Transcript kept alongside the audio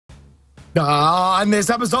On this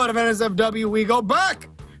episode of NSFW, we go back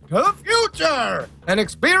to the future and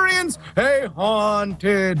experience a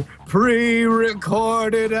haunted,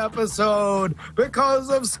 pre-recorded episode because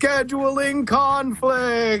of scheduling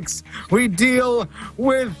conflicts. We deal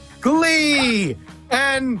with Glee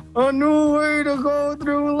and a new way to go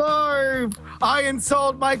through life. I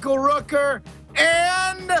insult Michael Rooker,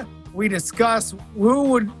 and we discuss who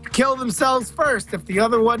would kill themselves first if the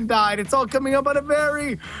other one died. It's all coming up on a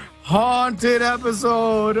very haunted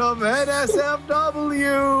episode of NSFW.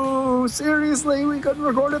 Seriously, we couldn't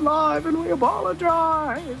record it live, and we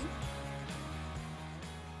apologize.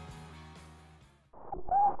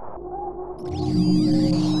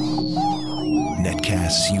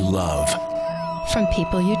 Netcasts you love. From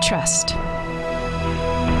people you trust.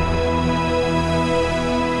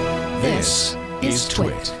 This is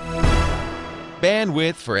Twit.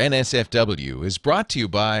 Bandwidth for NSFW is brought to you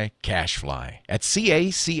by CacheFly at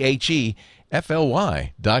CacheFly.com.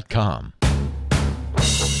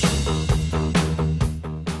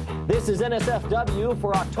 This is NSFW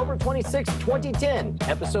for October 26, 2010,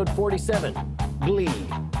 episode 47, Glee,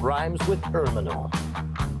 rhymes with Erminal.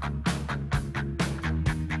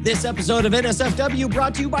 This episode of NSFW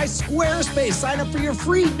brought to you by Squarespace. Sign up for your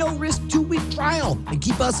free no-risk 2-week trial and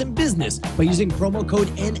keep us in business by using promo code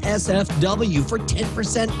NSFW for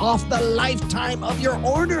 10% off the lifetime of your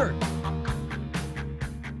order.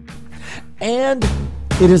 And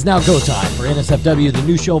it is now go time for NSFW, the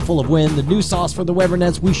new show full of wind, the new sauce for the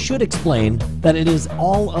Webernets. We should explain that it is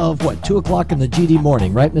all of, 2 o'clock in the GD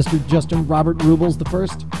morning, right, Mr. Justin Robert Rubles the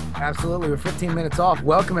first? Absolutely. We're 15 minutes off.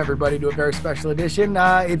 Welcome, everybody, to a very special edition.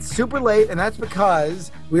 It's super late, and that's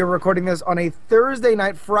because we are recording this on a Thursday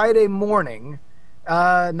night, Friday morning,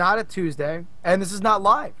 not a Tuesday. And this is not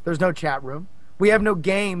live. There's no chat room. We have no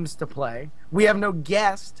games to play. We have no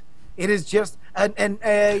guest. It is just By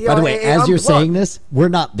the way, as you're saying this, we're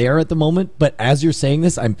not there at the moment, but as you're saying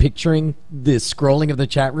this, I'm picturing the scrolling of the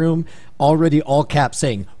chat room already all caps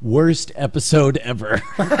saying, worst episode ever.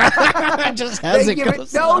 Just as it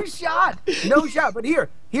goes no shot. No shot. But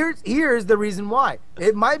here's the reason why.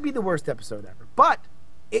 It might be the worst episode ever, but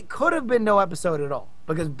it could have been no episode at all.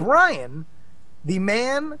 Because Brian, the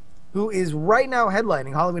man who is right now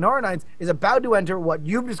headlining Halloween Horror Nights, is about to enter what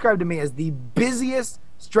you've described to me as the busiest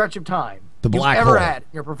stretch of time you've ever had in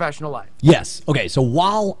your professional life. Yes. Okay, so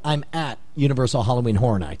while I'm at Universal Halloween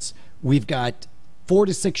Horror Nights, we've got 4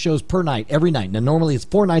 to 6 shows per night, every night. Now, normally it's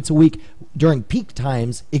 4 nights a week. During peak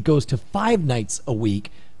times, it goes to 5 nights a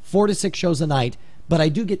week, 4 to 6 shows a night, but I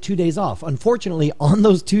do get 2 days off. Unfortunately, on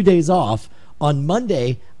those 2 days off, on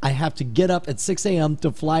Monday, I have to get up at 6 a.m.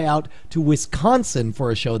 to fly out to Wisconsin for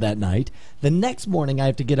a show that night. The next morning, I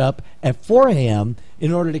have to get up at 4 a.m.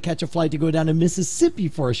 in order to catch a flight to go down to Mississippi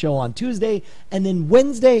for a show on Tuesday. And then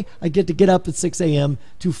Wednesday, I get to get up at 6 a.m.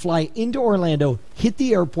 to fly into Orlando, hit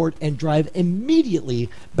the airport, and drive immediately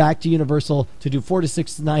back to Universal to do 4 to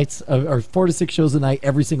 6 nights, or 4 to 6 shows a night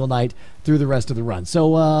every single night through the rest of the run.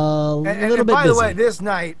 So a little bit busy. By the way, this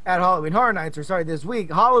night at Halloween Horror Nights, this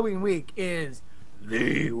week, Halloween week is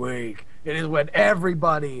the week. It is when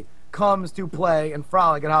everybody comes to play and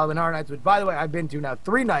frolic at Halloween Horror Nights, which, by the way, I've been to now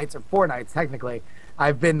 3 nights, or 4 nights technically.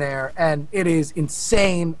 I've been there, and it is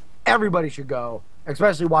insane. Everybody should go,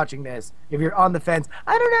 especially watching this. If you're on the fence,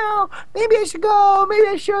 I don't know, maybe I should go, maybe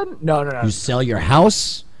I shouldn't. No. You sell your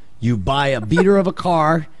house, you buy a beater of a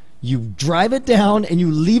car, you drive it down, and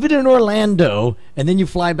you leave it in Orlando, and then you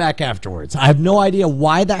fly back afterwards. I have no idea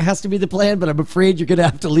why that has to be the plan, but I'm afraid you're going to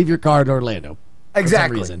have to leave your car in Orlando.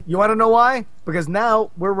 Exactly. You want to know why? Because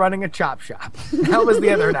now we're running a chop shop. That was the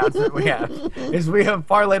other announcement we have, is we have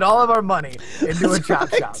parlayed all of our money into a chop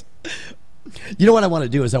shop. You know what I want to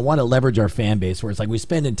do is I want to leverage our fan base, where it's like we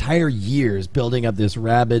spend entire years building up this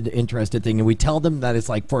rabid, interested thing, and we tell them that it's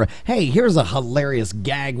like hey, here's a hilarious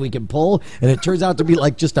gag we can pull, and it turns out to be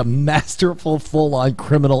like just a masterful, full-on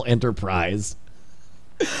criminal enterprise.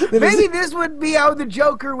 Maybe this would be how the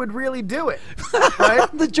Joker would really do it, right?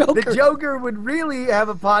 The Joker would really have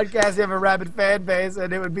a podcast, have a rabid fan base,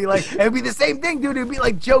 and it would be the same thing, dude. It would be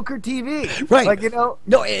like Joker TV, right? Like,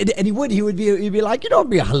 No, and he'd be like, it'd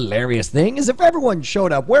be a hilarious thing is if everyone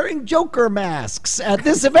showed up wearing Joker masks at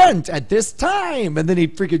this event at this time, and then he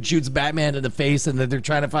freaking shoots Batman in the face, and then they're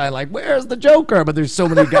trying to find where's the Joker? But there's so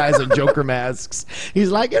many guys in Joker masks.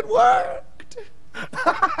 He's like, it worked.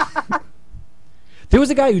 There was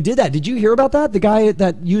a guy who did that. Did you hear about that? The guy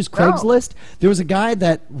that used Craigslist? No. There was a guy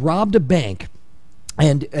that robbed a bank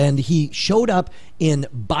And he showed up in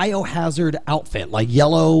biohazard outfit, like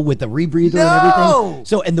yellow with the rebreather and everything.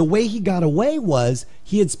 So, and the way he got away was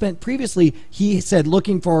he had spent previously, he said,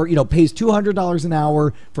 looking for, pays $200 an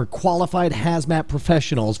hour for qualified hazmat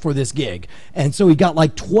professionals for this gig. And so he got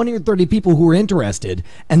like 20 or 30 people who were interested.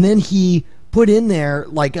 And then he put in there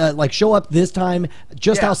like show up this time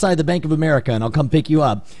just outside the Bank of America and I'll come pick you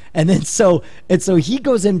up. And then so he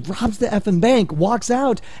goes in, robs the effing bank, walks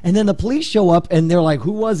out, and then the police show up and they're like,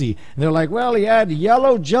 who was he? And they're like, well, he had a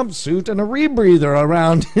yellow jumpsuit and a rebreather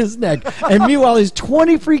around his neck. And meanwhile, there's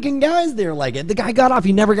 20 freaking guys there. Like, the guy got off,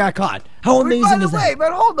 he never got caught. How amazing is that?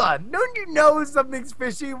 But hold on, don't you know something's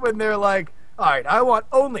fishy when they're like, all right, I want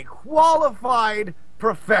only qualified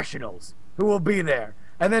professionals who will be there.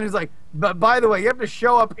 And then he's like, but by the way, you have to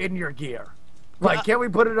show up in your gear. Like, can't we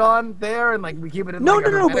put it on there and like we keep it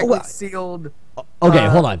in sealed? Okay,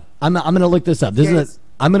 hold on. I'm gonna look this up.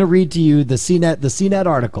 I'm gonna read to you the CNET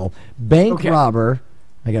article. Bank robber.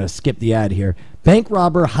 I gotta skip the ad here. Bank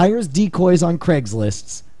robber hires decoys on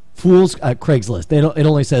Craigslist. Fools Craigslist. It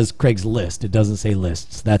only says Craigslist. It doesn't say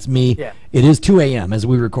lists. That's me. Yeah. It is 2 a.m. as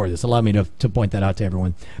we record this. Allow me to point that out to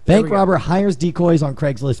everyone. Bank robber hires decoys on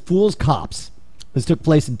Craigslist. Fools cops. This took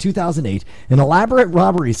place in 2008. An elaborate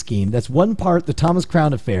robbery scheme that's one part the Thomas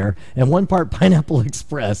Crown Affair and one part Pineapple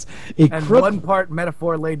Express. One part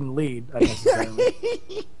metaphor-laden lead, unnecessarily.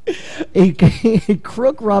 A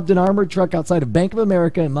crook robbed an armored truck outside of Bank of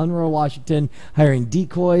America in Monroe, Washington, hiring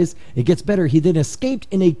decoys. It gets better. He then escaped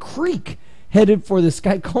in a creek headed for the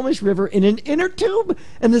Skykomish River in an inner tube,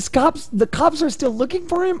 and the cops are still looking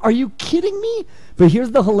for him? Are you kidding me? But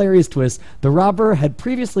here's the hilarious twist. The robber had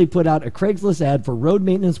previously put out a Craigslist ad for road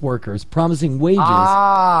maintenance workers, promising wages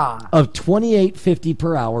of $28.50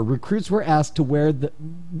 per hour. Recruits were asked to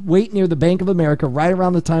wait near the Bank of America right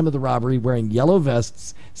around the time of the robbery, wearing yellow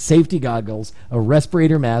vests, safety goggles, a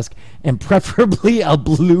respirator mask, and preferably a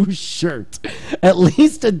blue shirt. At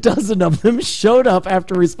least a dozen of them showed up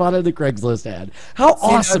after responding to the Craigslist ad. How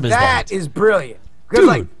awesome is that? That is brilliant. Because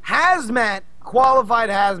like qualified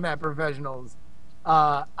hazmat professionals,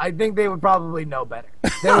 I think they would probably know better.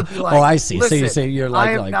 They would be like, oh, I see. So you say you're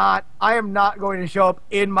like, I am not going to show up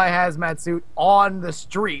in my hazmat suit on the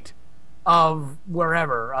street of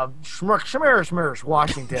wherever, of Schmirsch,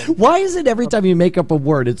 Washington. Why is it every time you make up a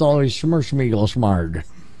word, it's always schmarg?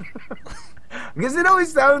 Because it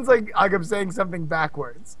always sounds like I'm saying something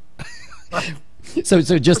backwards. So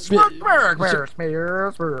just did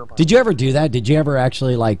you ever do that? Did you ever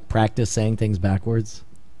actually like practice saying things backwards?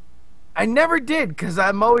 I never did, because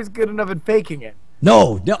I'm always good enough at faking it.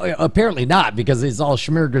 No, apparently not, because it's all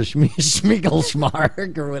schmirg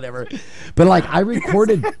or whatever. But like I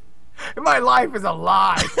recorded. My life is a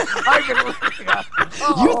lie.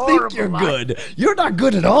 You think you're good. You're not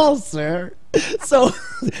good at all, sir. So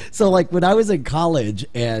like when I was in college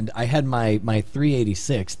and I had my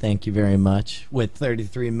 386, thank you very much, with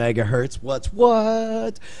 33 megahertz.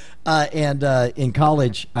 What? And in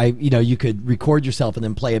college, you could record yourself and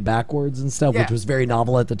then play it backwards and stuff, which was very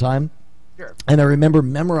novel at the time. Sure. And I remember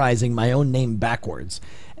memorizing my own name backwards.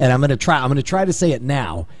 And I'm gonna try to say it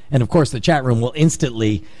now. And of course, the chat room will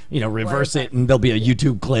instantly, reverse it, and there'll be a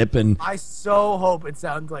YouTube clip. And I so hope it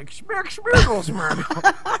sounds like schmirgle.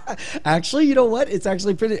 Actually, you know what? It's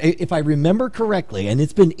actually pretty. If I remember correctly, and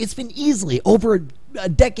it's been easily over a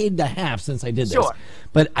decade and a half since I did this. Sure.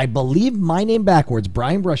 But I believe my name backwards,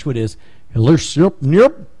 Brian Brushwood, is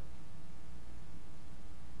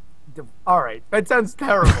all right, that sounds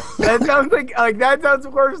terrible. That sounds like that sounds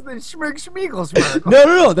worse than Schmiegel.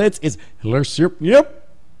 No, it's Lerserp. Yep.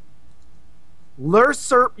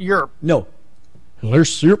 Lerserp Yerp. No,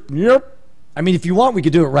 Lerserp. Yep. I mean, if you want, we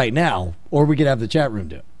could do it right now, or we could have the chat room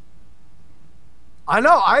do it. I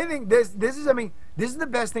know. I think this is. I mean, this is the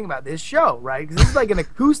best thing about this show, right? Because this is like an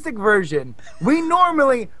acoustic version. We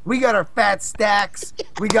got our fat stacks.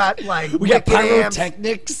 We got we got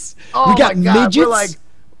pyrotechnics. We got midgets.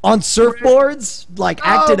 On surfboards,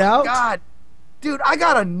 acted out? Oh, God. Dude, I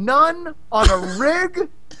got a nun on a rig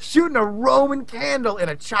shooting a Roman candle in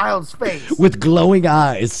a child's face. With glowing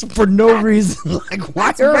eyes for no reason. Why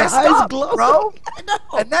are her eyes glowing? Bro?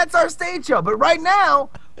 And that's our stage show. But right now,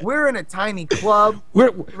 we're in a tiny club. We're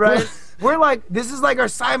like, this is like our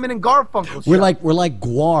Simon and Garfunkel show. We're like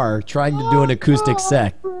Guar trying to do an acoustic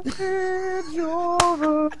set.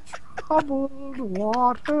 Troubled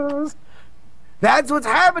waters. That's what's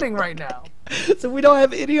happening right now. So we don't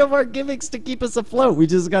have any of our gimmicks to keep us afloat. We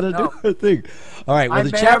just got to do our thing. All right. Well,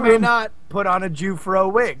 I may not put on a Jew fro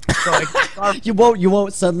wig. So you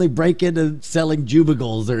won't suddenly break into selling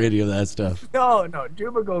jubigles or any of that stuff. No,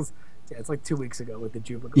 jubigles Yeah, it's like 2 weeks ago with the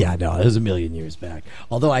Juba. Yeah, no, it was a million years back.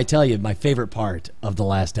 Although I tell you, my favorite part of the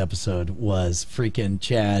last episode was freaking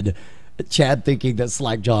Chad thinking that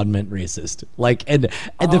Slack John meant racist. Like, and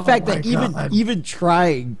the fact that even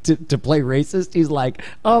trying to play racist, he's like,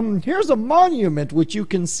 here's a monument which you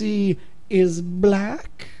can see is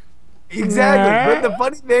black. Exactly. But the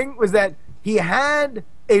funny thing was that he had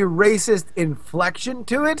a racist inflection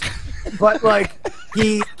to it, but like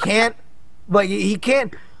he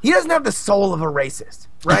doesn't have the soul of a racist,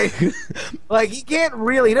 right? Like he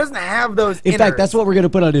doesn't have those In fact, that's what we're going to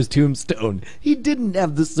put on his tombstone. He didn't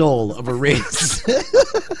have the soul of a race.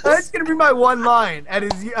 That's going to be my one line at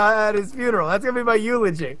his funeral. That's going to be my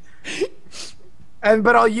eulogy.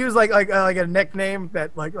 But I'll use like a nickname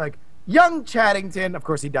that like Young Chaddington. Of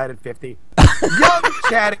course, he died at 50. Young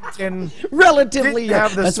Chaddington, relatively didn't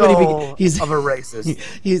have the that's soul he's of a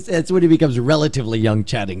racist. That's when he becomes relatively young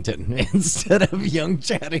Chaddington instead of young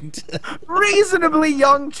Chaddington. Reasonably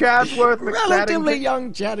young Chatsworth McChaddington. Relatively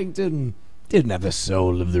young Chaddington didn't have the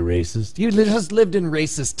soul of the racist. He just lived in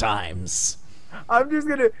racist times. I'm just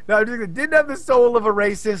gonna didn't have the soul of a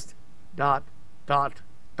racist. ...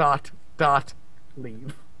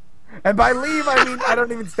 Leave. And by leave, I mean I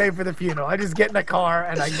don't even stay for the funeral. I just get in a car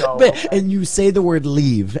and I go. And you say the word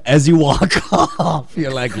leave as you walk off.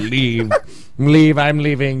 You're like, leave. Leave, I'm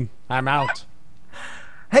leaving. I'm out.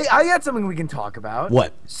 Hey, I got something we can talk about.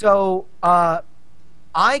 What? So,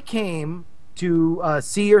 I came to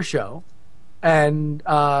see your show and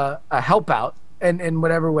help out in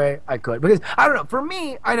whatever way I could. Because, I don't know, for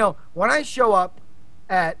me, I know when I show up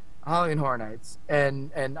at Halloween Horror Nights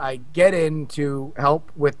and I get in to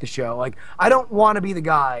help with the show, like, I don't want to be the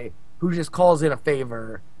guy who just calls in a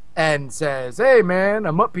favor and says, hey, man,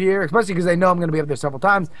 I'm up here, especially because I know I'm going to be up there several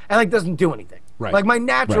times, and, like, doesn't do anything. Right. Like, my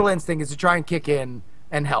natural instinct is to try and kick in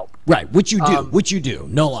and help. Right, which you do,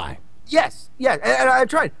 no lie. Yes, and I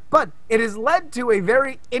tried. But it has led to a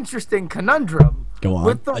very interesting conundrum. Go on.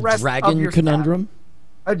 With the rest of your conundrum?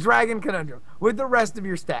 Staff. A dragon conundrum with the rest of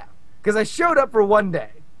your staff. Because I showed up for one day,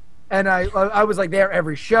 and I was like there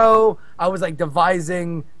every show. I was like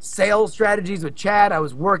devising sales strategies with Chad. I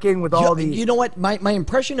was working with all the... You know what? My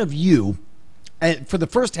impression of you for the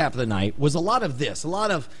first half of the night was a lot of this. A lot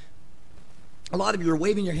of you are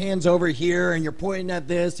waving your hands over here and you're pointing at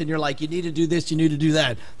this and you're like, you need to do this, you need to do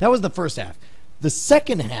that. That was the first half. The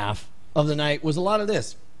second half of the night was a lot of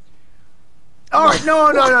this. All right, no.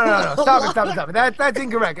 Stop it. That's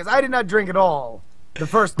incorrect, because I did not drink at all. The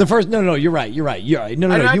first, no, you're right. No, I did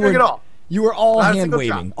not drink at all. You were all hand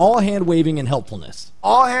waving and helpfulness.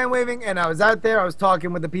 All hand waving, and I was out there. I was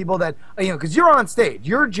talking with the people that because you're on stage.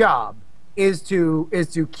 Your job is to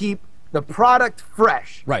keep the product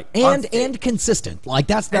fresh, right, and consistent. Like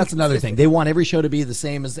that's another thing. They want every show to be the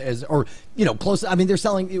same as or close. I mean, they're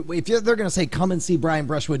selling. If they're going to say come and see Brian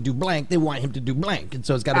Brushwood do blank, they want him to do blank, and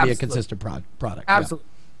so it's got to be a consistent product. Absolutely,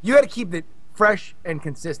 you got to keep it fresh and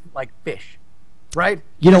consistent, like fish. Right?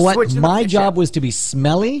 You know what? My job was to be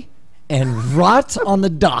smelly and rot on the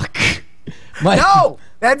dock. No,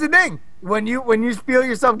 that's the thing. When you feel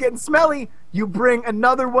yourself getting smelly, you bring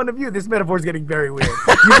another one of you. This metaphor is getting very weird.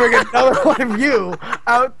 You bring another one of you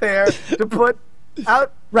out there to put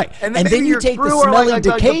out. Right. And then you take the smelly,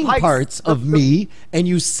 decaying parts of me and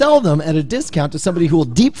you sell them at a discount to somebody who will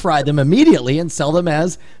deep fry them immediately and sell them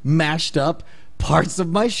as mashed up parts of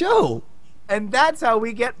my show. And that's how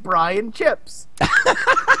we get Brian chips.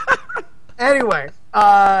 Anyway,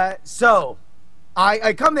 so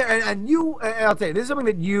I come there, and I'll tell you, this is something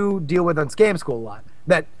that you deal with on Scam School a lot,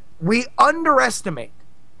 that we underestimate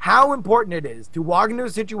how important it is to walk into a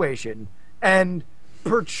situation and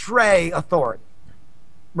portray authority,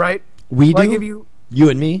 right? We like do? If you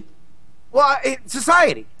and me? Well,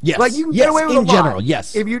 society. Yes. Like you can get away with in a lot general,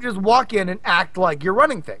 yes. if you just walk in and act like you're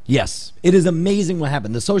running things. Yes. It is amazing what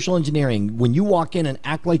happened. The social engineering, when you walk in and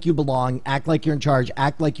act like you belong, act like you're in charge,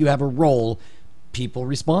 act like you have a role, people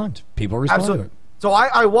respond. Absolutely. To it. So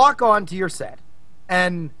I walk on to your set,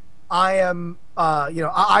 and I am,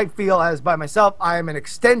 I feel as by myself, I am an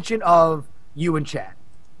extension of you and Chad.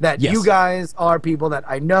 That you guys are people that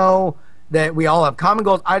I know, that we all have common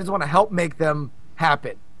goals. I just want to help make them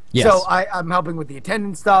happen. Yes. So I'm helping with the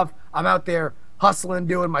attendance stuff. I'm out there hustling,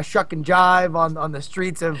 doing my shuck and jive on the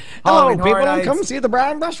streets of Halloween Horror Nights. Come see the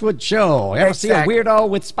Brian Brushwood show. Ever see a weirdo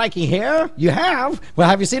with spiky hair? You have? Well,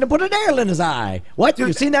 have you seen him put a nail in his eye? What? Dude,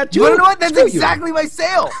 you seen that too? You know what? That's exactly my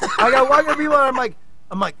sale. I got walking people and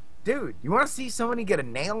I'm like, dude, you want to see somebody get a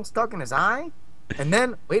nail stuck in his eye? And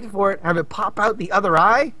then, wait for it, have it pop out the other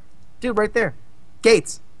eye? Dude, right there.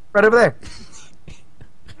 Gates. Right over there.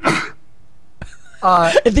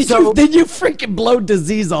 And then you freaking blow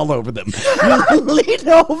disease all over them. You lean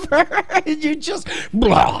over and you just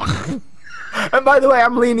blah. And by the way,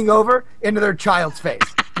 I'm leaning over into their child's face.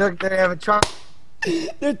 They have a child.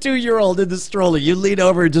 They're 2-year-old in the stroller. You lean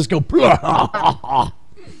over and just go blah.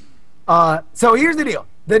 So here's the deal.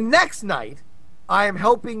 The next night, I am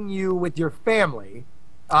helping you with your family.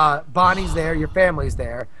 Bonnie's there. Your family's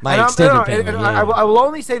there. My extended family. I will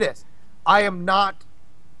only say this. I am not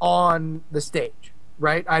on the stage,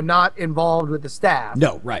 right? I'm not involved with the staff.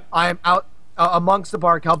 No, right. I am out amongst the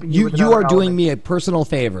park helping you with You are doing element. me a personal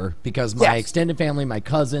favor because my extended family, my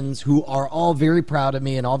cousins, who are all very proud of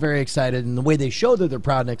me and all very excited, and the way they show that they're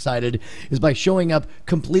proud and excited is by showing up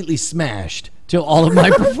completely smashed to all of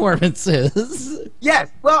my performances.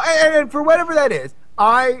 Yes. Well, and for whatever that is,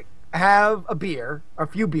 I have a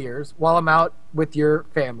few beers while I'm out with your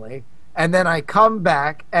family, and then I come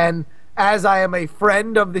back, and as I am a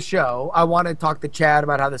friend of the show, I want to talk to Chad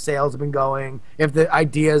about how the sales have been going, if the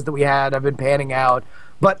ideas that we had have been panning out.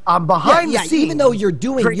 But I'm behind the scenes. Even though you're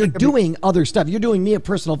doing other stuff, you're doing me a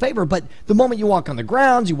personal favor. But the moment you walk on the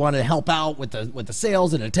grounds, you want to help out with the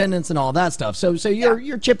sales and attendance and all that stuff. So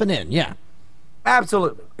you're chipping in, yeah.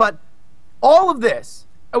 Absolutely. But all of this,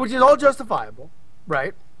 which is all justifiable,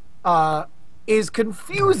 right, is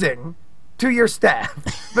confusing to your staff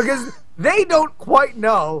because they don't quite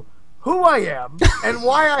know who I am and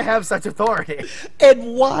why I have such authority.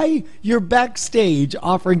 And why you're backstage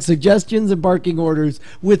offering suggestions and barking orders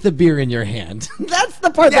with the beer in your hand. That's the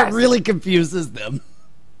part that really confuses them.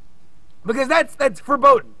 Because that's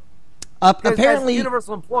verboten. Apparently, as a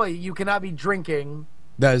Universal employee, you cannot be drinking.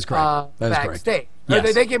 That is correct. That is backstage. correct.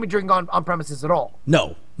 Yes. They can't be drinking on premises at all.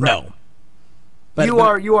 No, right. no. But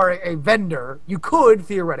you are a vendor. You could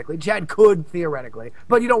theoretically, Chad could theoretically,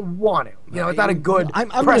 but you don't want to. You know, it's not a good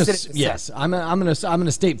precedent. I'm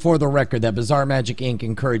gonna state for the record that Bizarre Magic Inc.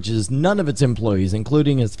 encourages none of its employees,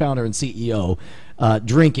 including its founder and CEO,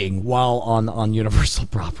 drinking while on Universal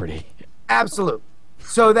property. Absolutely.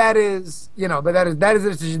 So that is, but that is a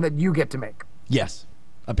decision that you get to make. Yes,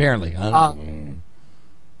 apparently.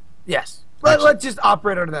 Yes. Let's just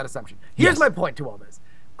operate under that assumption. Here's my point to all this.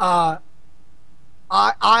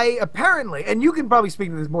 I apparently, and you can probably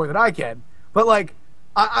speak to this more than I can, but like,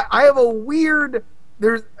 I have a weird.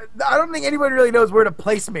 I don't think anybody really knows where to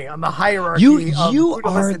place me on the hierarchy.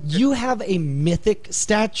 You have a mythic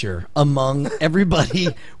stature among everybody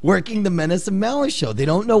working the Menace and Malice show. They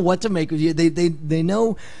don't know what to make of you. They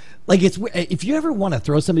know. Like, it's if you ever want to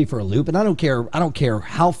throw somebody for a loop, and I don't care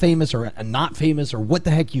how famous or not famous or what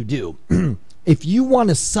the heck you do, if you want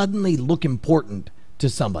to suddenly look important to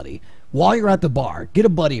somebody while you're at the bar, get a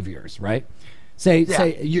buddy of yours, right? Say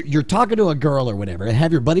you're talking to a girl or whatever, and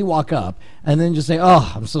have your buddy walk up, and then just say,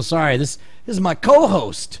 "Oh, I'm so sorry. This is my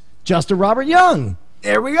co-host, Justin Robert Young."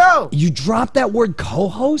 There we go. You drop that word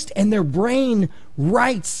co-host, and their brain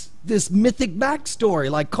writes this mythic backstory,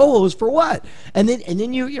 like co-host for what? And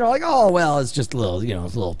then you're like, oh well, it's just a little, it's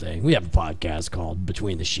a little thing. We have a podcast called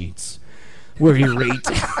Between the Sheets, where we rate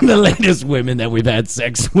the latest women that we've had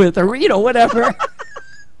sex with, or whatever.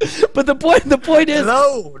 But the point is,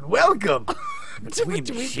 hello and welcome Between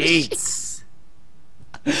the Sheets.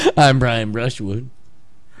 I'm Brian Brushwood.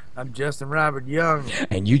 I'm Justin Robert Young.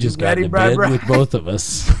 And you just got in bed with both of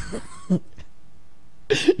us.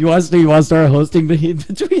 You want to start hosting Between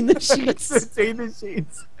the Sheets? Between the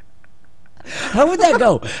Sheets. How would that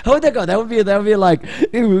go? That would be like,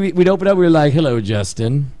 we'd open up, we're like, hello,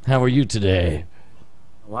 Justin. How are you today?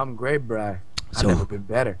 Well, I'm great, Bri. I've never been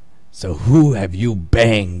better. So who have you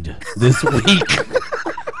banged this week?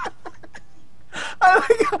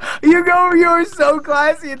 You're so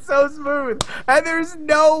classy and so smooth. And there's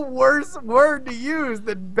no worse word to use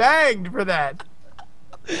than banged for that.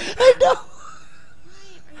 I know.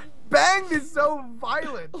 Banged is so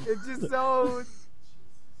violent. It's just so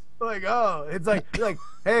it's like,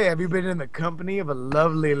 hey, have you been in the company of a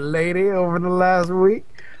lovely lady over the last week?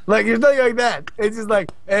 Like, there's nothing like that. It's just like,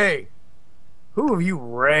 hey, who have you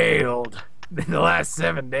railed in the last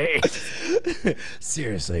 7 days?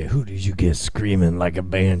 Seriously, who did you get screaming like a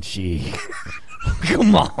banshee?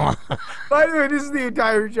 Come on. By the way, this is the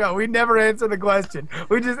entire show. We never answer the question.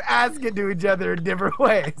 We just ask it to each other in different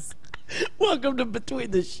ways. Welcome to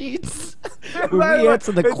Between the Sheets, where we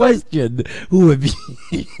answer the question, who have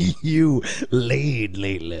you laid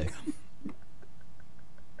lately?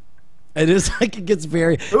 And it's like it gets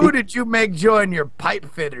very... Who did you make join your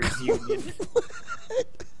pipe fitters union?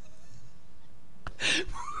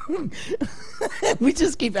 We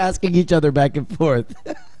just keep asking each other back and forth.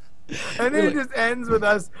 And then it just ends with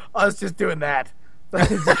us just doing that.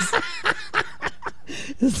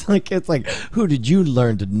 It's like, who did you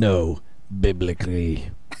learn to know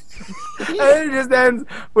biblically? And it just ends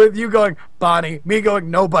with you going, Bonnie, me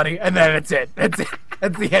going, nobody, and then it's it. That's it.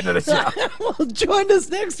 That's the end of the show. Well, join us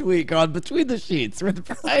next week on Between the Sheets with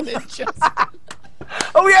Brian and Justin.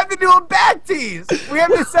 Oh, we have to do a back tease. We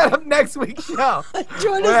have to set up next week's show.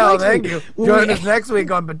 Join us Well, next thank week. you. When Join we- us next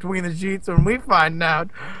week on Between the Sheets when we find out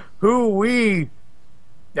who we.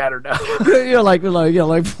 I don't know. You're like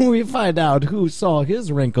when we find out who saw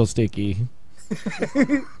his wrinkle sticky.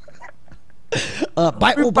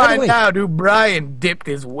 By the Find way, out who Brian dipped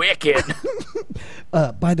his wick in.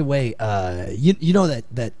 by the way, you know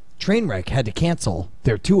that Trainwreck had to cancel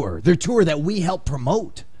their tour that we helped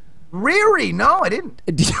promote. Riri, no, I didn't.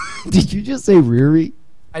 Did you just say Riri?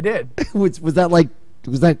 I did. Was that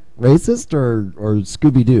racist or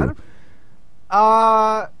Scooby Doo?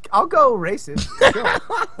 I'll go racist.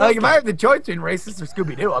 Sure. Like if I have the choice between racist or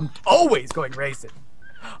Scooby Doo, I'm always going racist.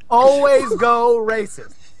 Always go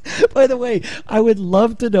racist. By the way, I would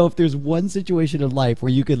love to know if there's one situation in life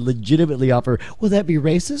where you could legitimately offer, will that be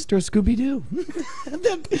racist or Scooby-Doo?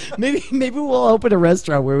 maybe we'll open a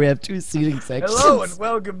restaurant where we have two seating sections. Hello and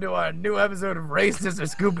welcome to our new episode of Racist or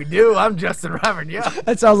Scooby Doo. I'm Justin Robert Young.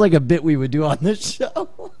 That sounds like a bit we would do on this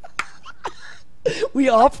show. We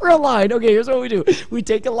offer a line. Okay, here's what we do. We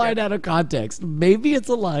take a line out of context. Maybe it's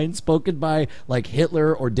a line spoken by like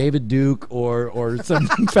Hitler or David Duke or some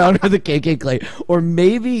founder of the KKK. Or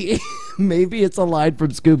maybe it's a line from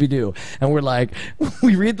Scooby-Doo. And we're like,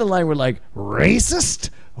 we read the line, we're like, racist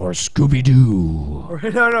or Scooby-Doo?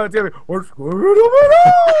 No, it's gonna be or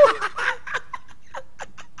Scooby-Doo.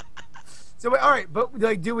 So wait, all right, but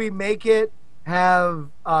like, do we make it have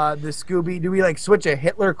the Scooby? Do we like switch a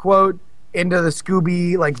Hitler quote into the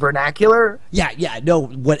Scooby like vernacular? Yeah, no,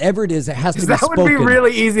 whatever it is, it has to be That spoken. would be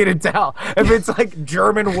really easy to tell if it's like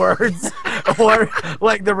German words or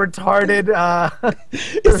like the retarded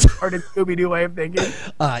Scooby-Doo way of thinking.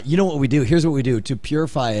 You know what we do? Here's what we do. To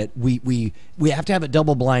purify it, we have to have it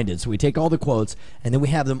double blinded. So we take all the quotes and then we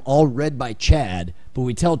have them all read by Chad, but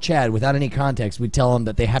we tell Chad without any context, we tell him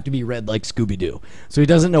that they have to be read like Scooby-Doo. So he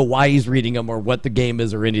doesn't know why he's reading them or what the game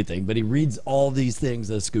is or anything, but he reads all these things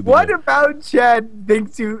as Scooby-Doo. What about Chad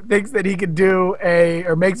thinks that he could do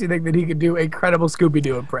or makes you think that he could do a credible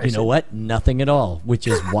Scooby-Doo impression? You know what? Nothing at all, which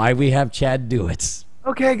is why we have Chad do it.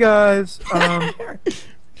 Okay, guys.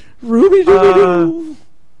 Ruby Doo.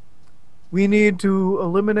 We need to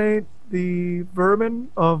eliminate the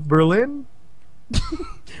vermin of Berlin.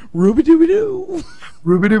 Ruby Dooby Doo.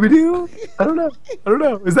 Ruby Dooby Doo? I don't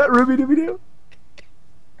know. Is that Ruby Dooby Doo?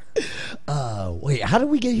 Wait, how did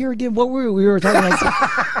we get here again? What were we were talking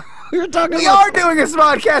about? We were talking We about. are doing a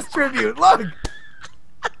Smodcast tribute. Look.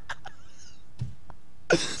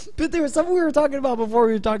 But there was something we were talking about before.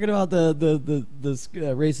 We were talking about the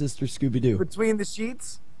racist or Scooby Doo. Between the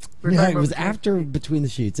sheets. Yeah, it was after Between the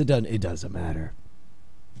Sheets. It doesn't matter.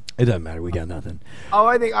 It doesn't matter. We got nothing. Oh,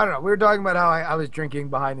 I don't know. We were talking about how I was drinking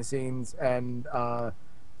behind the scenes, and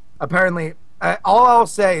apparently, all I'll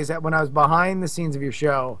say is that when I was behind the scenes of your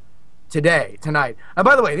show tonight, and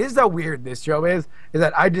by the way, this is how weird this show is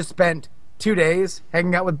that I just spent 2 days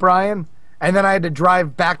hanging out with Brian, and then I had to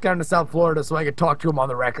drive back down to South Florida so I could talk to him on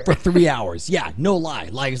the record. For 3 hours. Yeah, no lie.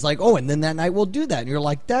 Like, it's like, oh, and then that night we'll do that. And you're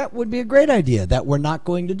like, that would be a great idea that we're not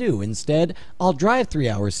going to do. Instead, I'll drive 3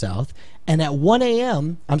 hours south, and at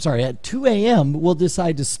 2 a.m., we'll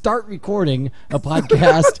decide to start recording a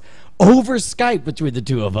podcast over Skype between the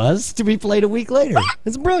two of us to be played a week later.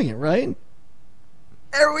 It's brilliant, right?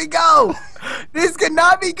 There we go. This could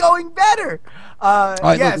not be going better.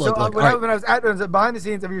 right, yeah, look, so look, when all I was behind the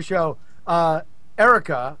scenes of your show,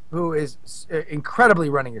 Erica, who is incredibly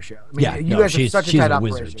running your show. I mean, Yeah, you no, guys have she's such a tight a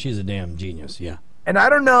operation. wizard. She's a damn genius, yeah. And I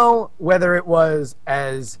don't know whether it was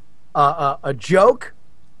as a joke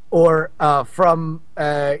or from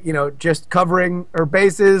just covering her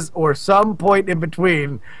bases or some point in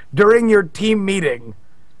between. During your team meeting,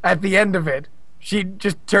 at the end of it, she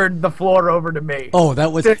just turned the floor over to me. Oh,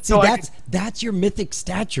 that was So that's your mythic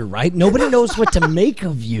stature, right? Nobody knows what to make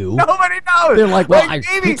of you. Nobody knows. They're like, well,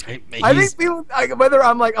 maybe I think people whether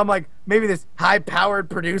I'm like maybe this high-powered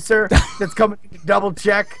producer that's coming to double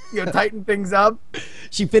check, tighten things up.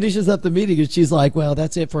 She finishes up the meeting and she's like, well,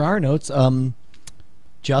 that's it for our notes.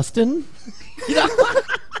 Justin?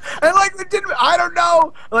 And I don't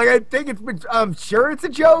know. Like I think I'm sure it's a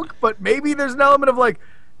joke, but maybe there's an element of like,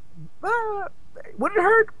 would it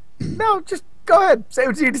hurt? No, just go ahead. Say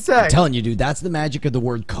what you need to say. I'm telling you, dude, that's the magic of the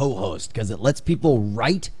word co-host, because it lets people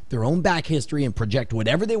write their own back history and project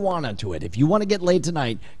whatever they want onto it. If you want to get laid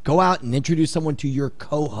tonight, go out and introduce someone to your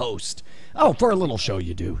co-host. Oh, for a little show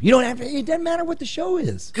you do. You don't have to, it doesn't matter what the show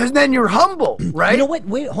is. Because then you're humble, right? You know what?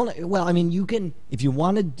 Wait, hold on. Well, I mean, you can, if you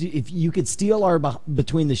want to, if you could steal our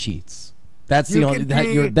Between the Sheets. That's the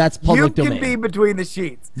only, that's public domain. You can be between the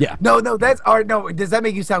sheets. Yeah. No, that's art. No, does that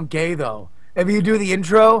make you sound gay, though? If you do the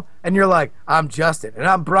intro and you're like, I'm Justin and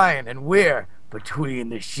I'm Brian and we're between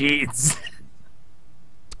the sheets.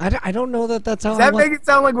 I don't know that that's how. Does that make it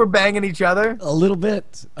sound like we're banging each other? A little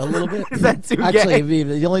bit. A little bit. Is that too Actually, gay?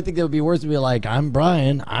 the only thing that would be worse would be like, I'm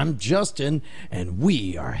Brian, I'm Justin, and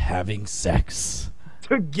we are having sex.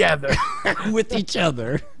 Together. With each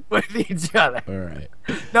other. With each other. All right.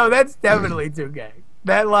 No, that's definitely too gay.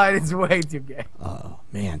 That line is way too gay. Oh,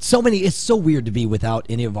 man. It's so weird to be without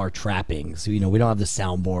any of our trappings. You know, we don't have the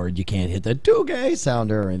soundboard. You can't hit the too gay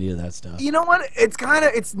sounder or any of that stuff. You know what?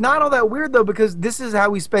 It's not all that weird, though, because this is how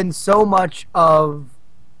we spend so much of,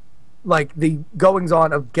 like, the goings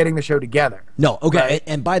on of getting the show together. No, okay. Right?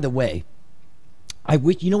 And by the way, I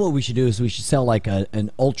wish, you know what we should do is we should sell like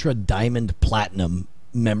an ultra diamond platinum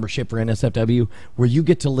membership for NSFW where you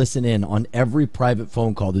get to listen in on every private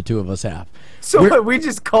phone call the two of us have. So we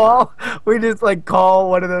just call one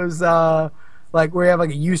of those like where we have like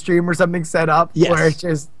a Ustream or something set up where it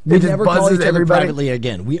just never call buzzes each other everybody privately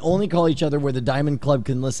again. We only call each other where the Diamond Club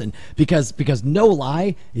can listen because no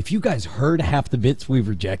lie, if you guys heard half the bits we've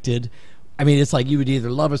rejected, I mean, it's like you would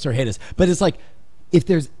either love us or hate us. But it's like if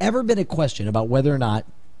there's ever been a question about whether or not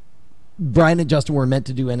Brian and Justin were meant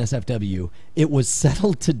to do NSFW, it was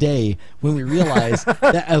settled today when we realized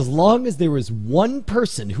that as long as there was one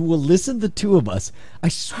person who will listen to the two of us, I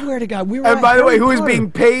swear to God, we were. And by the way, who is Potter.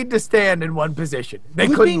 being paid to stand in one position? They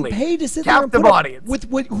Who's couldn't being leave. paid to sit there and Captive put up audience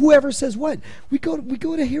with whoever says what. We go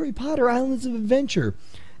to Harry Potter Islands of Adventure,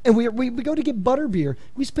 and we go to get butterbeer.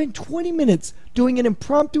 We spend 20 minutes doing an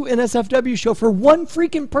impromptu NSFW show for one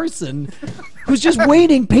freaking person who's just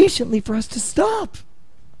waiting patiently for us to stop.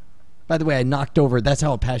 By the way, I knocked over. That's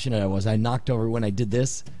how passionate I was. I knocked over when I did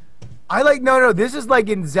this. I like no. This is like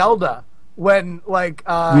in Zelda when like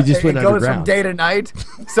we just it went goes underground from day to night.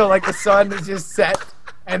 So like the sun is just set,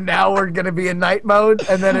 and now we're gonna be in night mode,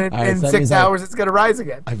 and then in so 6 hours it's gonna rise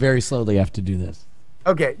again. I very slowly have to do this.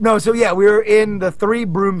 Okay, no. So yeah, we were in the Three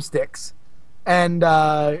Broomsticks, and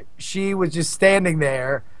she was just standing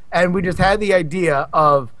there, and we just had the idea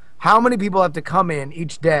of how many people have to come in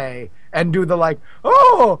each day and do the like,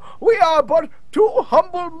 oh, we are but two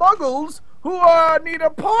humble muggles who need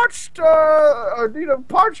a parched, clear our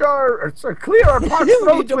parched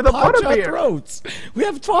throats with a butterbeer. We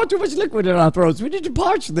have far too much liquid in our throats. We need to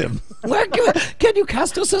parch them. Can you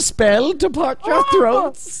cast us a spell to parch our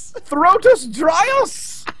throats? Throatus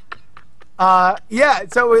dryus. Yeah.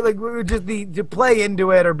 So we would just be to play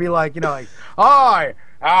into it or be like, you know, like,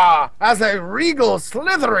 as a regal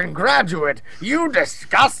Slytherin graduate, you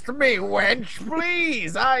disgust me, wench.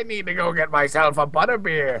 Please, I need to go get myself a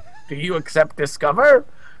butterbeer. Do you accept Discover?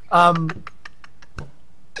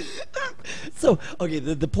 So okay,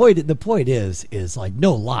 the point is like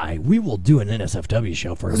no lie, we will do an NSFW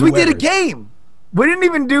show for because we did a game. We didn't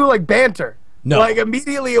even do like banter. No, like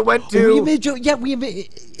immediately it went to. We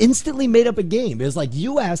instantly made up a game. It was like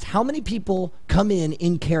you asked how many people come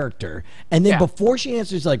in character, and then before she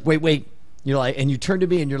answers, like wait, you're like, and you turn to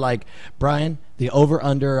me and you're like, Brian, the over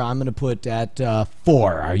under I'm gonna put at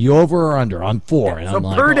 4. Are you over or under? I'm 4. And so I'm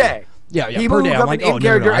like, per day. Yeah, people per day. who I'm come like, in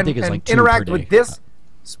character I think it's like 2 interact per with day. this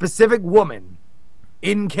specific woman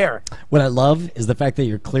in character. What I love is the fact that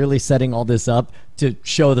you're clearly setting all this up to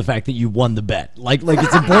show the fact that you won the bet. Like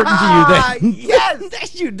it's important to you that yes,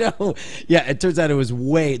 that you know. Yeah, it turns out it was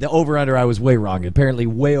the over under. I was way wrong. Apparently,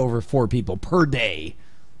 way over 4 people per day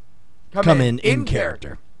come in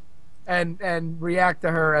character and react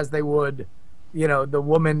to her as they would, you know, the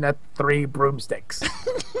woman at 3 broomsticks.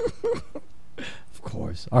 Of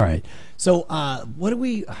course. All right. So, what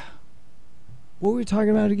were we talking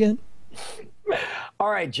about again? All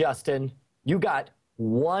right, Justin, you got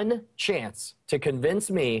one chance to convince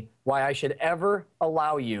me why I should ever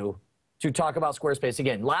allow you to talk about Squarespace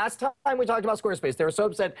again. Last time we talked about Squarespace, they were so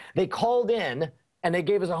upset they called in and they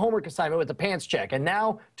gave us a homework assignment with the pants check. And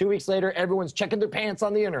now, 2 weeks later, everyone's checking their pants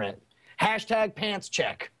on the internet. Hashtag pants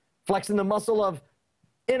check, flexing the muscle of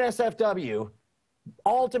NSFW,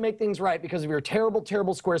 all to make things right because of your terrible,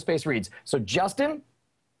 terrible Squarespace reads. So, Justin,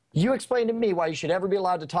 you explain to me why you should ever be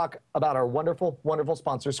allowed to talk about our wonderful, wonderful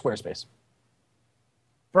sponsor, Squarespace.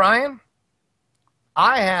 Brian,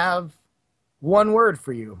 I have one word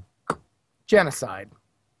for you. Genocide.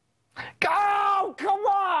 Ah! Oh, come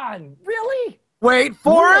on. Really? Wait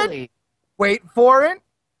for it. Really? Wait for it.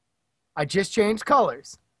 I just changed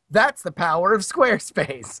colors. That's the power of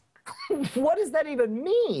Squarespace. What does that even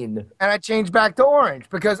mean? And I changed back to orange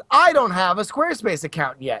because I don't have a Squarespace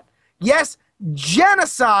account yet. Yes,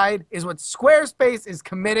 genocide is what Squarespace is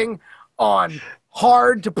committing on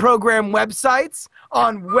hard to program websites,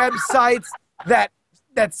 on websites that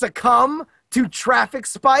succumb to traffic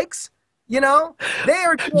spikes. You know, they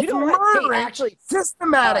are just murdering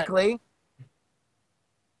systematically.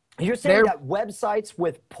 You're saying that websites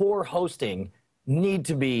with poor hosting need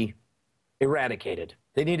to be eradicated.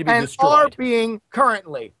 They need to be destroyed. And are being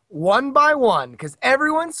currently one by one, because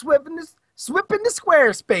everyone's swipping to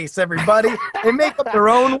Squarespace, everybody. They make up their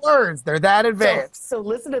own words. They're that advanced. So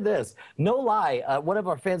listen to this. No lie, one of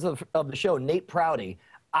our fans of the show, Nate Prouty,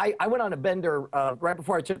 I went on a bender right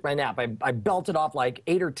before I took my nap. I belted off like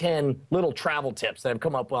 8 or 10 little travel tips that have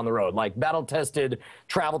come up on the road, like battle-tested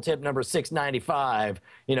travel tip number 695.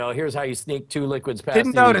 You know, here's how you sneak 2 liquids past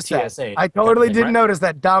Didn't notice TSA. that. I totally didn't notice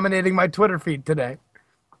that dominating my Twitter feed today.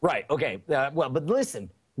 Right, okay. Well, but listen,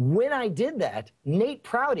 when I did that, Nate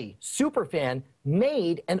Prouty, super fan,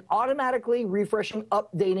 made an automatically refreshing,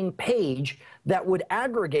 updating page that would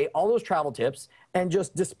aggregate all those travel tips and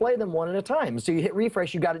just display them one at a time. So you hit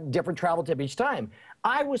refresh, you got a different travel tip each time.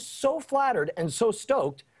 I was so flattered and so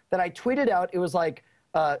stoked that I tweeted out, it was like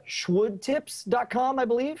schwoodtips.com, I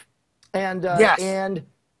believe. And, yes. And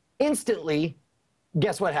instantly,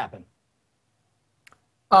 guess what happened?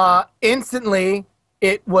 Instantly,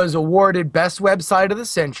 it was awarded Best Website of the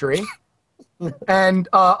Century, and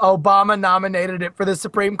Obama nominated it for the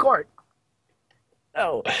Supreme Court.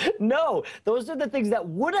 No, those are the things that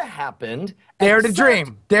would have happened. Dare to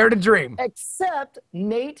dream. Except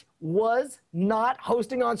Nate was not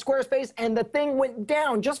hosting on Squarespace, and the thing went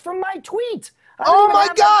down just from my tweet. Oh my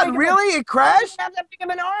God, really? It crashed? I didn't have that big of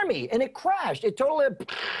an army, and it crashed. It totally,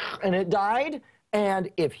 and it died. And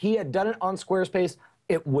if he had done it on Squarespace,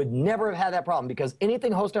 it would never have had that problem, because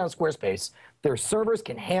anything hosted on Squarespace, their servers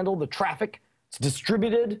can handle the traffic. It's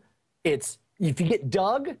distributed. If you get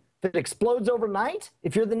dug, if it explodes overnight,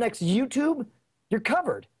 if you're the next YouTube, you're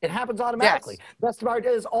covered. It happens automatically. Yes. Best part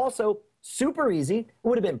is also super easy. It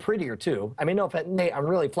would have been prettier too. I mean, no offense, Nate, I'm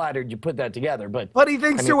really flattered you put that together, but he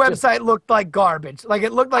thinks your website looked like garbage. Like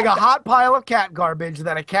it looked like a hot pile of cat garbage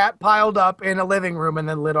that a cat piled up in a living room and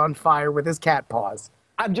then lit on fire with his cat paws.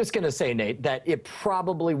 I'm just going to say, Nate, that it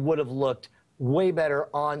probably would have looked way better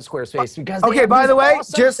on Squarespace because okay, by the way,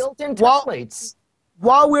 awesome just built-in templates.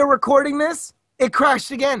 While we're recording this, it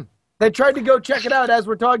crashed again. They tried to go check it out as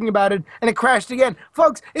we're talking about it, and it crashed again.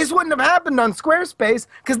 Folks, this wouldn't have happened on Squarespace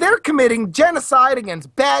because they're committing genocide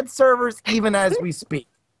against bad servers even as we speak.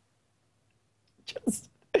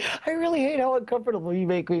 I really hate how uncomfortable you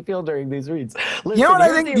make me feel during these reads. Listen, you know what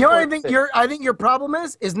I think? You know what I think your problem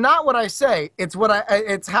is not what I say. It's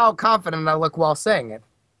how confident I look while saying it.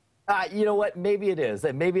 You know what? Maybe it is.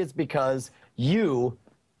 And maybe it's because you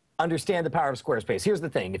understand the power of Squarespace. Here's the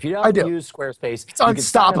thing. If you don't use Squarespace, it's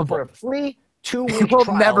unstoppable. For a free 2-week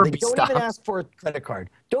trial. Never be don't stopped. even ask for a credit card.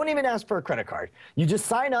 Don't even ask for a credit card. You just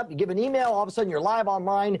sign up, you give an email, all of a sudden you're live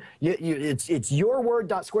online. It's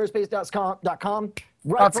yourword.squarespace.com.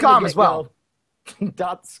 Right .com as well.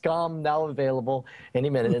 .com now available any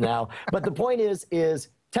minute now. But the point is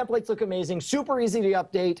templates look amazing, super easy to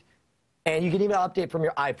update, and you can even update from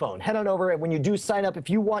your iPhone. Head on over, and when you do sign up, if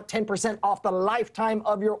you want 10% off the lifetime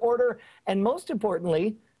of your order, and most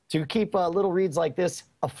importantly, to keep little reads like this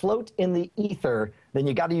afloat in the ether, then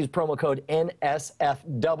you got to use promo code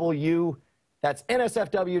NSFW. That's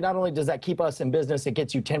NSFW. Not only does that keep us in business, it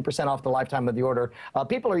gets you 10% off the lifetime of the order.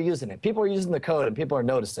 People are using it. People are using the code, and people are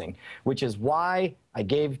noticing, which is why I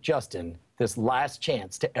gave Justin this last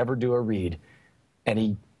chance to ever do a read, and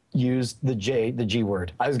he used the G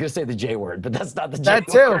word. I was going to say the J word, but that's not the J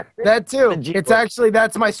word. That too. It's actually,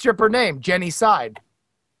 that's my stripper name, Jenny Side.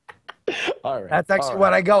 All right. That's actually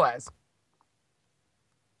what I go as.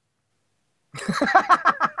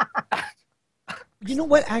 You know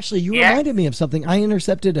what? Actually, you reminded me of something. I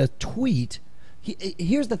intercepted a tweet.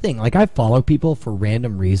 Here's the thing. Like, I follow people for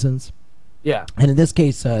random reasons. Yeah. And in this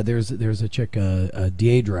case, there's a chick,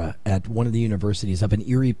 Deidre, at one of the universities up in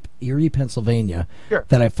Erie, Pennsylvania,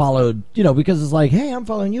 that I followed, because it's like, hey, I'm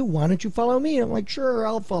following you. Why don't you follow me? And I'm like, sure,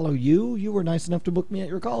 I'll follow you. You were nice enough to book me at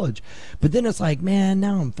your college. But then it's like, man,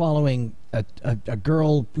 now I'm following a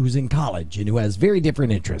girl who's in college and who has very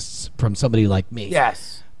different interests from somebody like me.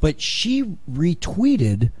 Yes. But she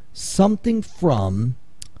retweeted something from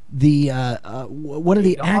the one of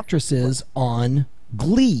the actresses on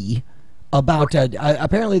Glee about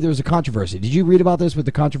apparently there was a controversy. Did you read about this with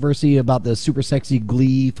the controversy about the super sexy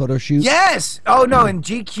Glee photo shoot? Yes. Oh no, in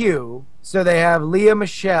GQ. So they have Leah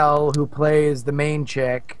Michelle, who plays the main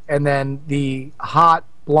chick, and then the hot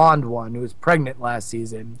blonde one who was pregnant last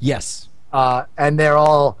season. Yes. And they're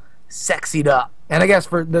all sexied up. And I guess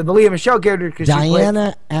for the Leah Michelle character, because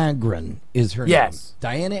Diana Agron is her name. Yes.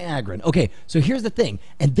 Diana Agron. Okay, so here's the thing,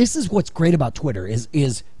 and this is what's great about Twitter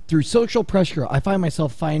is through social pressure, I find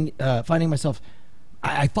myself finding myself.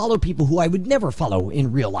 I follow people who I would never follow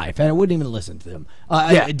in real life, and I wouldn't even listen to them.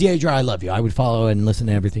 Deidre, I love you. I would follow and listen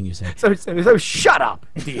to everything you say. So shut up,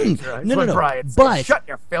 Deidre. No. Brian says. But Shut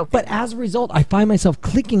your filthy But mouth. as a result, I find myself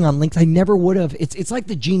clicking on links I never would have. It's like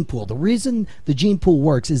the gene pool. The reason the gene pool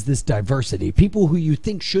works is this diversity. People who you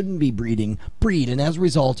think shouldn't be breed, and as a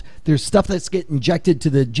result, there's stuff that's get injected to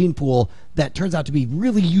the gene pool that turns out to be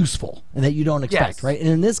really useful and that you don't expect, Yes. right? And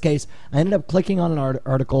in this case, I ended up clicking on an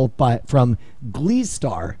article from Glee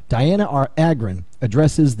star Diana Agron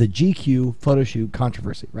addresses the GQ photo shoot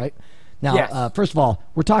controversy, right? Now, Yes. first of all,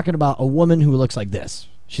 we're talking about a woman who looks like this.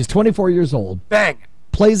 She's 24 years old, Bang.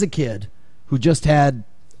 plays a kid who just had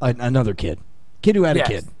another kid who had Yes. a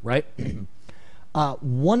kid, right?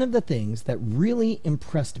 One of the things that really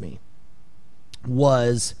impressed me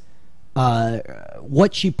was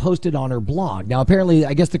what she posted on her blog. Now, apparently,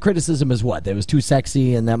 I guess the criticism is what? That it was too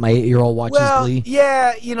sexy and that my 8-year-old watches Glee?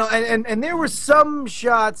 Yeah, and there were some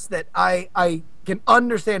shots that I can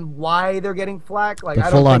understand why they're getting flack. Like The I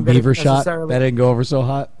don't full-on think that beaver it's shot? necessarily- That didn't go over so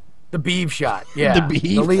hot? The beeve shot, yeah. The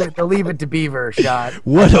beeve? The leave it to beaver shot.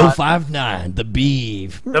 1059, the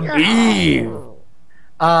beeve. The beeve.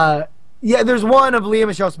 Yeah, there's one of Leah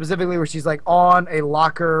Michelle specifically where she's like on a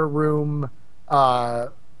locker room, kind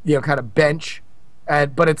of bench,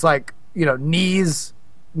 but it's like knees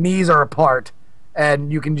are apart,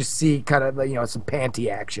 and you can just see kind of some panty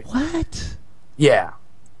action. What? Yeah.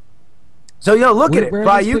 So look at it, Where are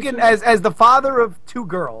Brian. these You can, pictures? as the father of two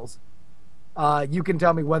girls, you can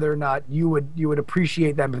tell me whether or not you would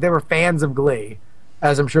appreciate them if they were fans of Glee,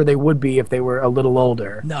 as I'm sure they would be if they were a little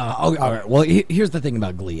older. No, all right. Well, here's the thing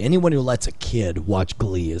about Glee. Anyone who lets a kid watch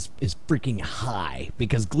Glee is freaking high,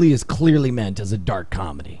 because Glee is clearly meant as a dark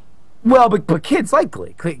comedy. Well, but kids like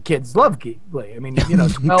Glee. Kids love Glee. I mean,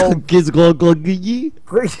 12. Kids go Glee.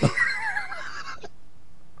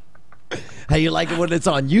 How you like it when it's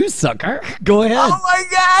on you, sucker? Go ahead. Oh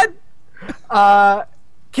my God!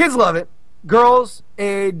 Kids love it. Girls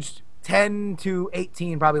aged 10 to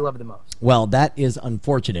 18 probably love it the most. Well, that is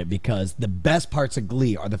unfortunate, because the best parts of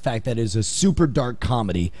Glee are the fact that it is a super dark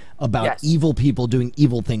comedy about Yes. evil people doing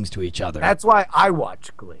evil things to each other. That's why I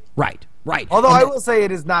watch Glee. Right. Although And I will say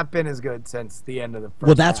it has not been as good since the end of the first.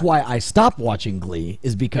 Well, that's half. why I stopped watching Glee,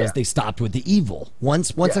 is because Yeah. they stopped with the evil.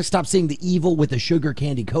 Once Yeah. I stopped seeing the evil with the sugar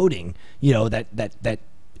candy coating, that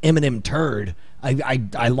M&M turd,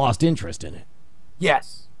 I lost interest in it.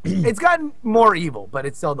 Yes. It's gotten more evil, but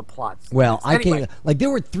it's still the plot. Well, I Anyway. can't. Like, there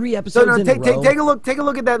were 3 So episodes no, in take a row. a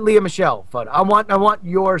look at that Leah Michelle photo. I want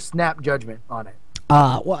your snap judgment on it.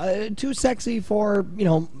 Too sexy for I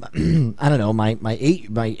don't know, my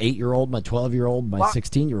 8-year-old, my 12-year-old, my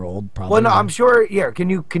 16-year-old. Probably. Well, no, I'm sure. Yeah, can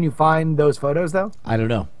you find those photos though? I don't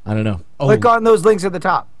know. Oh, Click on those links at the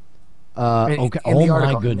top. okay. in Oh the my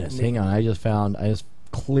article. goodness. Hang on. I just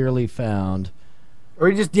clearly found.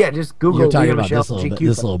 Or just Google You're talking Leah about Michelle this GQ.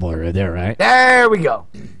 little boy right there, right? There we go.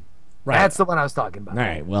 Right. That's the one I was talking about. All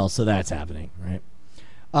right. Well, so that's happening, right?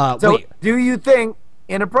 So, wait. do you think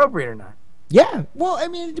inappropriate or not? Yeah. Well, I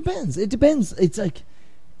mean, it depends. It's like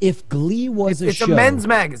if Glee was It's show. a men's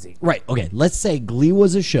magazine. Right. Okay. Let's say Glee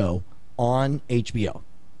was a show on HBO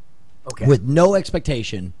Okay. with no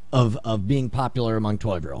expectation of being popular among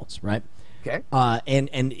 12-year-olds, right? Okay.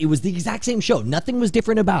 And it was the exact same show. Nothing was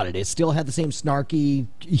different about it. It still had the same snarky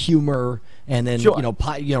humor, and then Sure.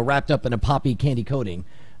 wrapped up in a poppy candy coating.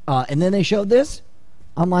 And then they showed this.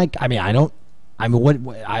 I'm like, I don't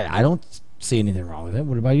see anything wrong with it.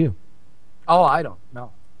 What about you? Oh, I don't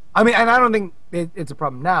know. I mean, and I don't think it's a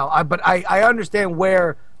problem now. But I understand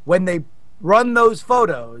where when they run those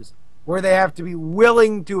photos, where they have to be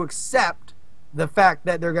willing to accept the fact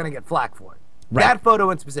that they're going to get flack for it. Right. That photo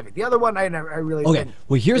in specific. The other one, I really Okay. didn't.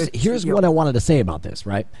 Well, here's It's, what I wanted to say about this,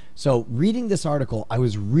 right? So, reading this article, I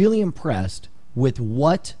was really impressed with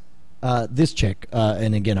what this chick,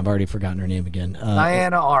 and again, I've already forgotten her name again.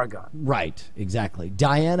 Diana Argon. Right, exactly.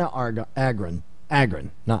 Diana Agron,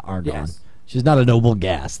 not Argon. Yes. She's not a noble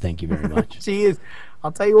gas. Thank you very much. She is.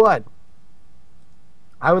 I'll tell you what.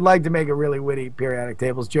 I would like to make a really witty periodic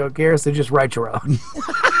tables joke here, so just write your own.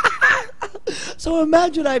 So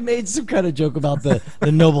imagine I made some kind of joke about the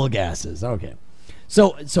noble gases. Okay.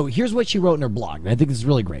 So here's what she wrote in her blog, and I think this is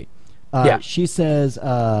really great. She says,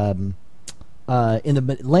 in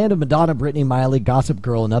the land of Madonna, Brittany, Miley, Gossip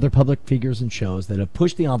Girl, and other public figures and shows that have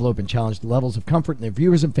pushed the envelope and challenged the levels of comfort in their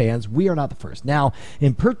viewers and fans, we are not the first. Now,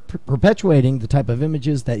 in perpetuating the type of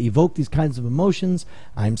images that evoke these kinds of emotions,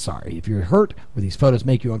 I'm sorry. If you're hurt or these photos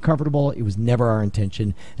make you uncomfortable, it was never our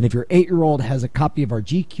intention. And if your 8-year-old has a copy of our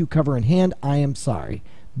GQ cover in hand, I am sorry.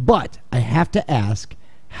 But I have to ask,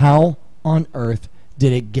 how on earth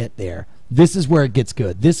did it get there? This is where it gets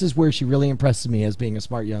good. This is where she really impresses me as being a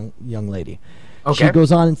smart young lady. Okay. She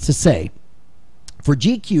goes on to say, for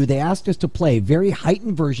GQ, they asked us to play very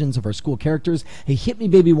heightened versions of our school characters, a Hit Me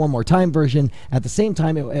Baby One More Time version. At the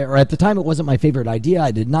time, it wasn't my favorite idea.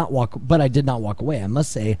 I did not walk away. I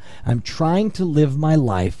must say, I'm trying to live my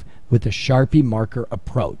life with a Sharpie marker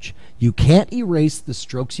approach. You can't erase the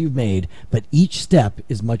strokes you've made, but each step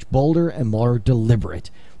is much bolder and more deliberate,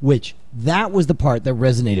 which that was the part that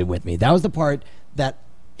resonated with me. That was the part that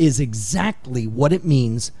is exactly what it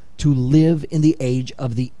means to live in the age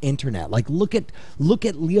of the internet. Like, look at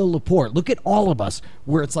Leo Laporte. Look at all of us,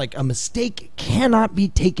 where it's like a mistake cannot be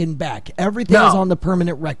taken back. Everything is on the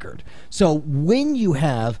permanent record. So when you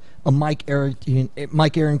have a Mike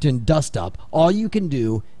Arrington dust up, all you can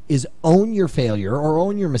do is own your failure or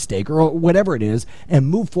own your mistake or whatever it is and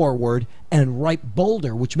move forward and write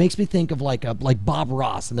bolder, which makes me think of like Bob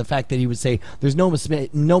Ross and the fact that he would say there's no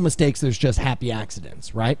mistakes, there's just happy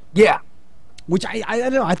accidents, right? Yeah. Which I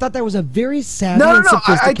don't know. I thought that was a very savvy No, and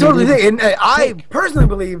sophisticated I totally think. And I personally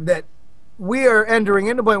believe that we are entering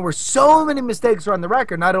into a point where so many mistakes are on the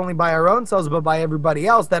record, not only by our own selves, but by everybody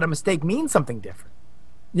else, that a mistake means something different.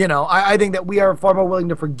 You know, I think that we are far more willing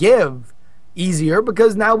to forgive easier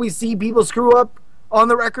because now we see people screw up on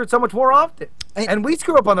the record so much more often. And we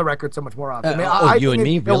screw up on the record so much more often. You and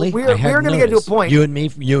me, really? We're going to get to a point. You and me,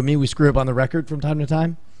 we screw up on the record from time to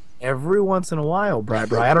time? Every once in a while,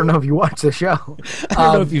 Brad. I don't know if you watch the show. I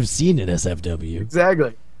don't know if you've seen NSFW.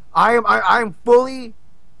 Exactly. I am fully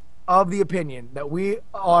of the opinion that we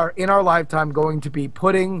are in our lifetime going to be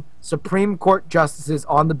putting Supreme Court justices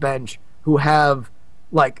on the bench who have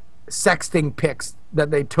like sexting pics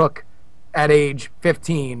that they took at age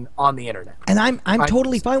 15 on the internet. And I'm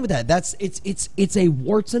totally fine with that. It's a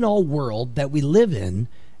warts and all world that we live in.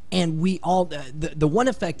 And we all, the one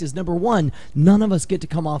effect is, number one, none of us get to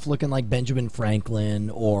come off looking like Benjamin Franklin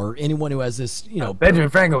or anyone who has this, Benjamin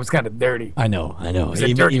Franklin was kind of dirty. I know. He's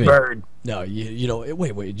a dirty bird. No,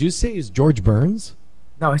 wait, did you say is George Burns?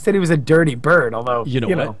 No, I said he was a dirty bird, although, you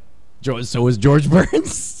know. So is George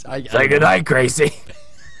Burns. Say goodnight, Gracie.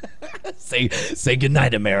 Say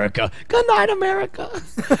goodnight, America. Good night, America.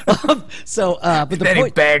 But then he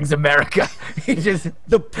bangs America.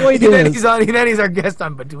 The point is, then he's our guest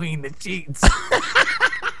on Between the Sheets.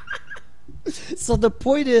 So the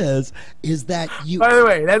point is that you. By the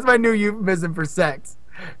way, that's my new euphemism for sex.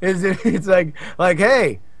 It's like,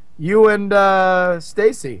 hey, you and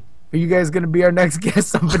Stacy, are you guys gonna be our next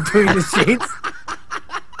guests on Between the Sheets?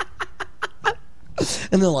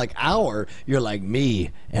 And then like you're like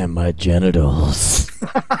me and my genitals.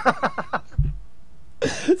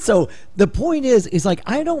 So the point is like,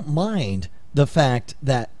 I don't mind the fact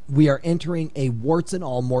that we are entering a warts and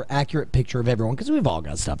all more accurate picture of everyone, because we've all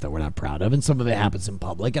got stuff that we're not proud of, and some of it happens in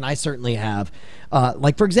public, and I certainly have.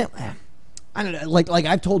 Like, for example, I don't know, like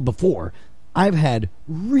I've told before, I've had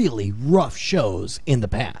really rough shows in the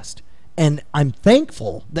past. And I'm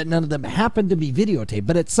thankful that none of them happen to be videotaped.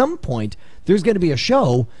 But at some point, there's going to be a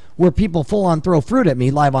show where people full on throw fruit at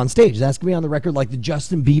me live on stage. That's going to be on the record, like the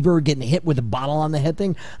Justin Bieber getting hit with a bottle on the head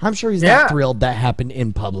thing. I'm sure he's not thrilled that happened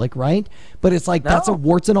in public, right? But it's like, that's a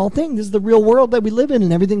warts and all thing. This is the real world that we live in,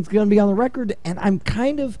 and everything's going to be on the record. And I'm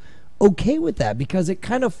kind of okay with that, because it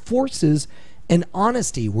kind of forces an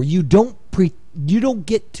honesty where you don't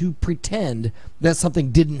get to pretend that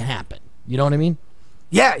something didn't happen. You know what I mean?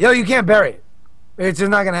 Yeah, you can't bury it. It's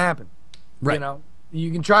just not going to happen. Right. You know,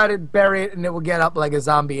 you can try to bury it and it will get up like a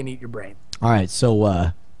zombie and eat your brain. All right,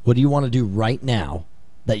 so what do you want to do right now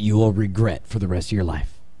that you will regret for the rest of your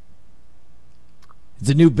life? It's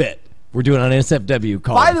a new bit we're doing on NSFW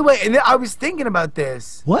called. By the way, and I was thinking about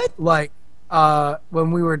this. What? Like,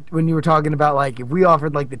 when you were talking about, like, if we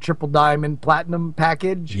offered like the triple diamond platinum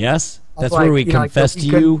package. Yes, that's where we confess to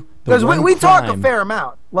you. Because we talk a fair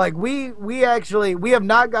amount. Like, we have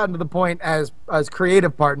not gotten to the point as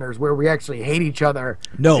creative partners where we actually hate each other.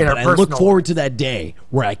 No, but I look forward to that day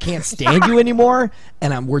where I can't stand you anymore,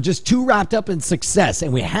 and we're just too wrapped up in success,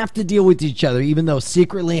 and we have to deal with each other, even though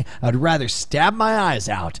secretly I'd rather stab my eyes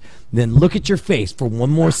out than look at your face for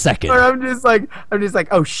one more second. Or I'm just like,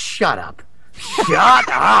 oh, shut up. Shut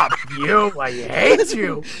up, you! I hate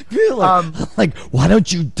you. Like, why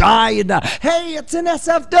don't you die? And hey, it's an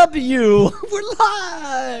NSFW. We're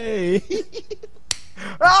live.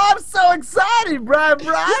 Oh, I'm so excited, Brian.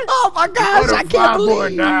 Oh my gosh, I can't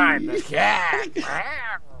believe. 549, the cat.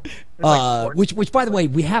 Which, by the way,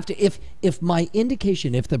 we have to. If my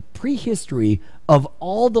indication, if the prehistory of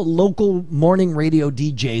all the local morning radio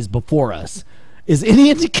DJs before us is any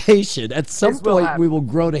indication, at some point we will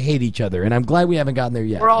grow to hate each other, and I'm glad we haven't gotten there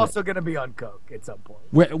yet. We're also going to be on coke at some point.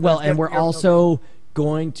 We're also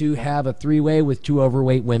going to have a three-way with two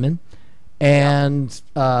overweight women, and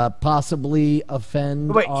possibly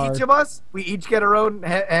offend. Wait, each of us? We each get our own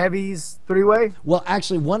heavies three-way? Well,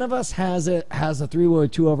 actually, one of us has a three-way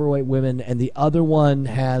with two overweight women, and the other one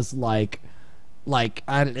has like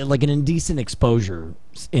an indecent exposure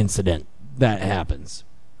incident that happens.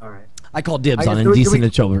 All right. I call dibs on indecent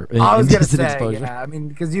exposure. I was going to say, yeah, I mean,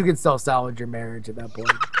 because you can still salvage your marriage at that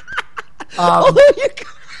point. I love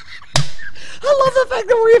the fact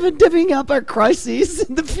that we're even divvying up our crises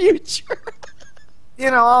in the future.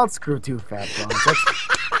 You know, I'll screw two fat blondes.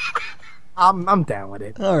 I'm down with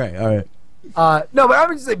it. All right. No, but I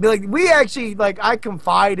was just like, we actually, like, I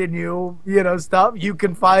confide in you, stuff. You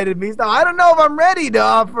confide in me stuff. I don't know if I'm ready to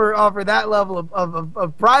offer that level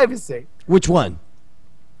of privacy. Which one?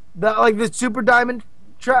 The Super Diamond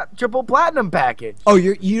Triple Platinum package. Oh,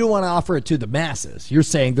 you don't want to offer it to the masses. You're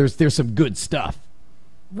saying there's some good stuff.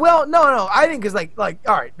 Well, no. I think it's like all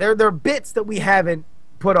right, there are bits that we haven't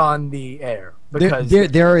put on the air because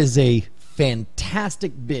there is a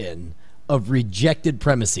fantastic bin of rejected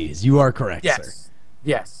premises. You are correct, sir.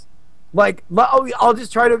 Yes. Like, I'll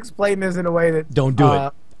just try to explain this in a way that don't do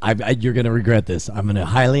it. You're going to regret this. I'm going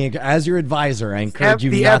to as your advisor, I encourage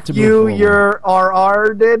you not to move forward. Your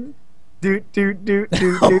RR did. Do.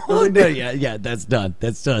 Oh, no, yeah, that's done.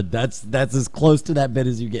 That's as close to that bit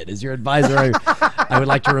as you get. As your advisor, I would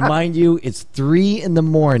like to remind you, it's 3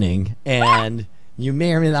 a.m, and you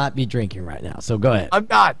may or may not be drinking right now. So go ahead.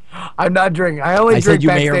 I'm not drinking. I only drink said you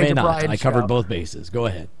may or may not. Brian's I covered show. both bases. Go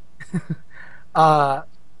ahead. But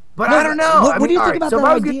I don't know. What do you think about that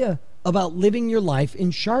idea about living your life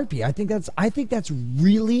in Sharpie? I think that's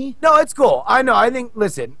really no. It's cool. I know. I think.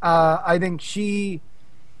 Listen. I think she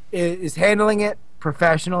is handling it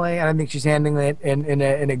professionally, and I think she's handling it in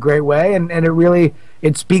a great way, and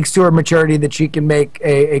it speaks to her maturity that she can make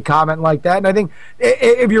a comment like that. And I think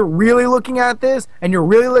if you're really looking at this, and you're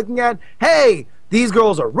really looking at, hey, these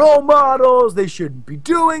girls are role models, they shouldn't be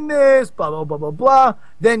doing this, blah blah blah blah blah,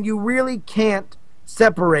 then you really can't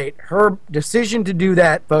separate her decision to do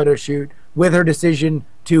that photo shoot with her decision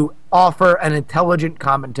to offer an intelligent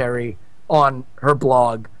commentary on her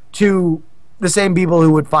blog to the same people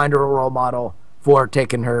who would find her a role model for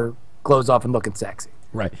taking her clothes off and looking sexy.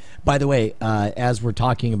 Right. By the way, as we're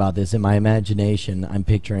talking about this, in my imagination, I'm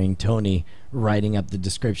picturing Tony writing up the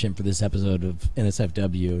description for this episode of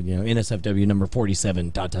NSFW, NSFW number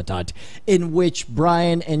 47, ... in which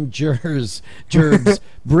Brian and Jerbs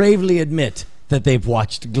bravely admit that they've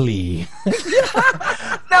watched Glee.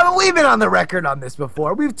 Now, we've been on the record on this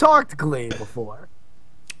before. We've talked Glee before.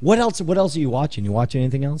 What else are you watching? You watching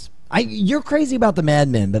anything else? You're crazy about the Mad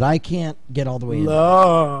Men, but I can't get all the way in.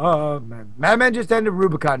 Love Mad Men just ended.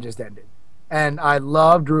 Rubicon just ended, and I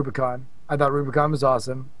loved Rubicon. I thought Rubicon was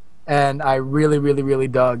awesome, and I really, really, really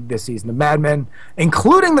dug this season of Mad Men,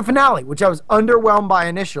 including the finale, which I was underwhelmed by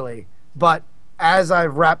initially, but as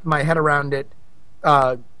I've wrapped my head around it,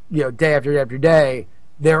 day after day after day,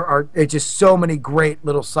 it's just so many great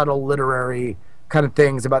little subtle literary kind of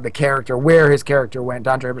things about the character, where his character went,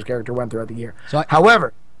 Don Draper's character went throughout the year.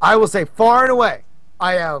 However, I will say far and away,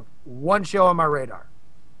 I have one show on my radar.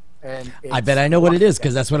 And I bet I know what it is,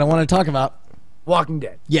 because that's what I want to talk about. Walking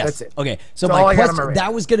Dead. Yes. That's it. Okay. So my question,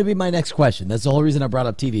 that was going to be my next question. That's the whole reason I brought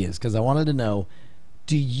up TV, is because I wanted to know,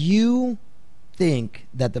 do you think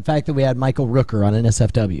that the fact that we had Michael Rooker on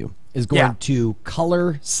NSFW is going to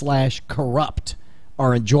color/corrupt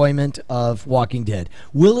our enjoyment of Walking Dead?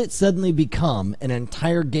 Will it suddenly become an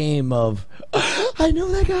entire game of, I know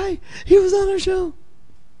that guy, he was on our show?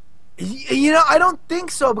 I don't think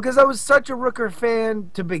so, because I was such a Rooker fan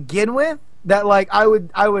to begin with that, like, I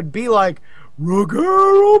would be like, Rooker,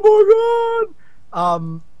 oh my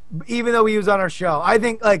god, even though he was on our show. I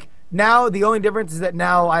think, like, now the only difference is that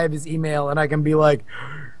now I have his email and I can be like,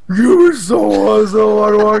 You were so awesome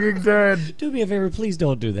on Walking Dead. Do me a favor, please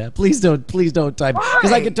don't do that. Please don't type,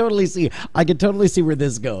 because I can totally see where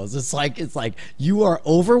this goes. It's like you are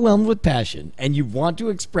overwhelmed with passion and you want to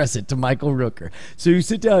express it to Michael Rooker. So you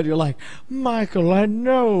sit down, you're like, Michael, I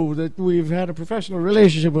know that we've had a professional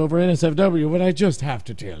relationship over NSFW, but I just have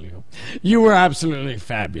to tell you, you were absolutely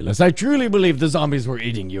fabulous. I truly believe the zombies were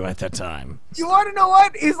eating you at that time. You want to know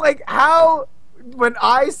what? Is like how when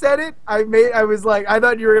I said it, I was like, I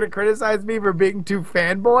thought you were going to criticize me for being too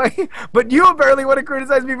fanboy, but you apparently want to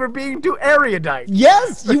criticize me for being too erudite.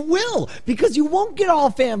 Yes, you will, because you won't get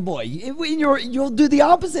all fanboy. You'll do the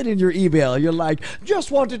opposite in your email. You're like, just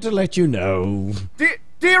wanted to let you know.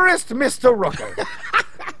 Dearest Mr. Rooker,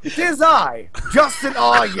 'tis I, Justin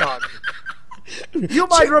R. Young. You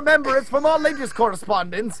might remember it from our latest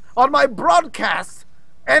correspondence on my broadcast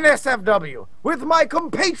NSFW with my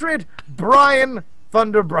compatriot Brian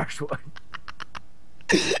Thunder Brushwood.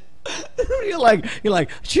 You're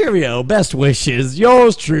like, cheerio, best wishes,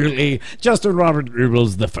 yours truly, Justin Robert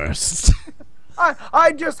Rubels the first.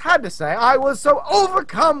 I just had to say I was so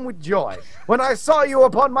overcome with joy when I saw you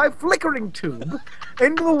upon my flickering tube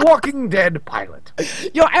into the Walking Dead pilot.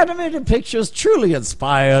 Your animated pictures truly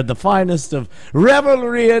inspired the finest of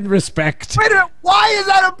revelry and respect. Wait a minute, why is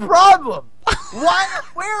that a problem?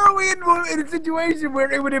 Where are we in a situation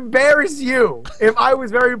where it would embarrass you if I was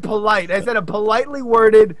very polite? I sent a politely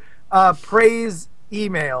worded praise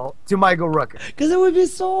email to Michael Rooker. Because it would be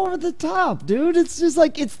so over the top, dude. It's just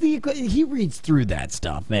like, he reads through that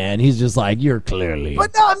stuff, man. He's just like, you're clearly.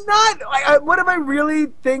 But no, I'm not. What if I really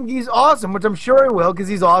think he's awesome? Which I'm sure I will, because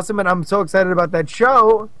he's awesome, and I'm so excited about that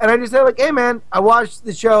show. And I just say, like, hey, man, I watched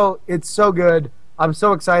the show. It's so good. I'm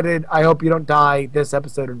so excited. I hope you don't die this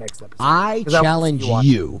episode or next episode. I challenge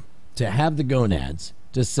you to have the gonads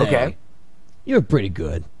to say, okay, you're pretty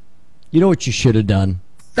good. You know what you should have done?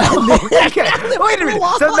 Okay, wait a minute.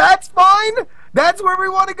 So that's fine? That's where we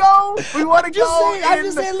want to go? We want to go I'm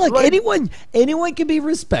just saying, look, like, anyone can be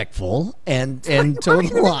respectful and toe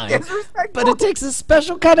the line, but it takes a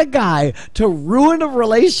special kind of guy to ruin a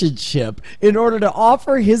relationship in order to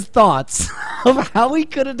offer his thoughts of how he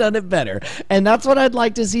could have done it better. And that's what I'd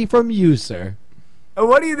like to see from you, sir.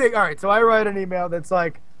 What do you think? All right, so I write an email that's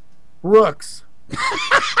like, Rooks.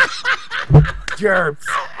 Jerps.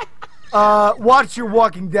 Watch your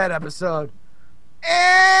Walking Dead episode.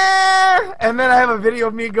 And then I have a video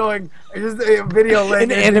of me going, just a video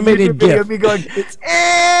link, an animated GIF of me going, it's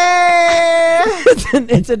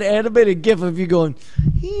an animated GIF of you going.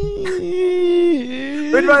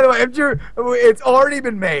 But by the way, it's already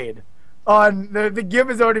been made. The GIF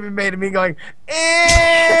has already been made of me going,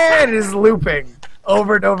 and just looping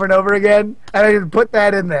over and over and over again, and I just put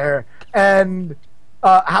that in there. And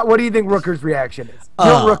what do you think Rooker's reaction is?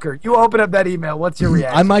 You're Rooker. You open up that email. What's your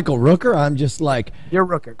reaction? I'm Michael Rooker. I'm just like, you're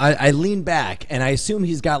Rooker. I lean back and I assume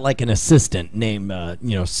he's got like an assistant named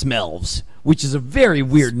Smelves, which is a very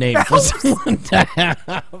weird name for someone to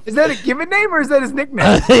have. Is that a given name or is that his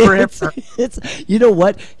nickname for him? It's you know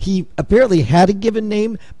what? He apparently had a given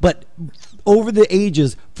name, but over the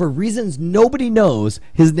ages, for reasons nobody knows,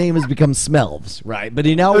 his name has become Smelves, right? But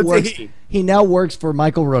he now works for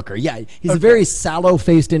Michael Rooker. Yeah, he's a very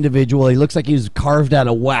sallow-faced individual. He looks like he was carved out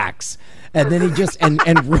of wax. And then he just and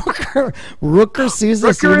Rooker sees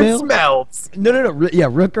this email. Rooker and Smelves. No. Yeah,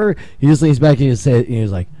 Rooker. He just leans back and he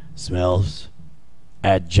was like, Smelves,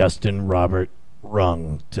 add Justin Robert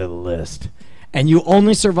Rung to the list. And you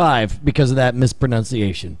only survive because of that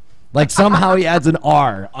mispronunciation. Like somehow he adds an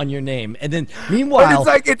R on your name, and then meanwhile,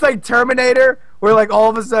 but it's like Terminator, where like all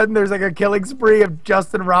of a sudden there's like a killing spree of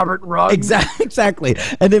Justin Robert Rung. Exactly.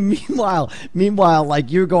 And then meanwhile, like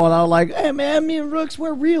you're going on like, hey man, me and Rooks,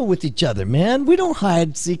 we're real with each other, man. We don't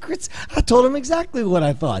hide secrets. I told him exactly what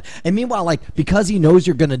I thought. And meanwhile, like because he knows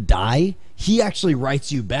you're gonna die, he actually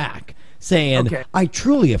writes you back saying, okay, I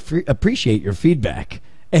truly appreciate your feedback,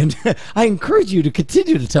 and I encourage you to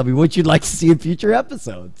continue to tell me what you'd like to see in future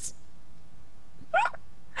episodes.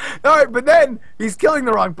 All right, but then he's killing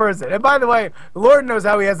the wrong person. And by the way, the Lord knows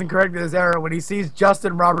how he hasn't corrected this error when he sees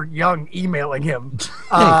Justin Robert Young emailing him week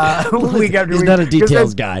after week. He's not a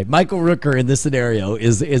details guy. Michael Rooker in this scenario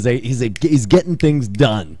he's getting things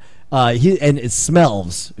done. And it's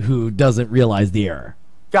Smelves who doesn't realize the error.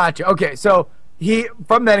 Gotcha. Okay, so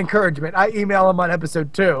from that encouragement, I email him on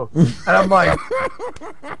episode 2, and I'm like,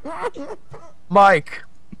 Mike,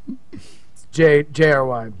 it's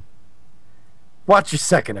JRY. Watch your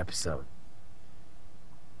second episode.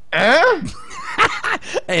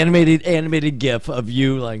 Animated GIF of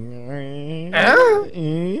you like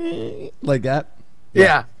like that.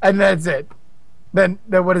 Yeah, and that's it. then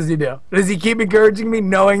what does he do? Does he keep encouraging me,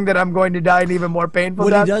 knowing that I'm going to die an even more painful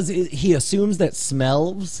What death? he does is he assumes that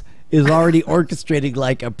Smells is already orchestrating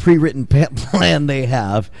like a pre-written plan they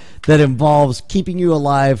have that involves keeping you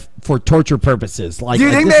alive for torture purposes. Like, Do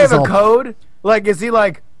you think this they is have a all- code? Like, is he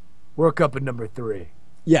like, work up at number 3?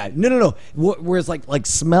 Yeah, no. Whereas like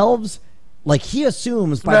Smells, like he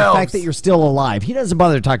assumes by the Smells. fact that you're still alive, he doesn't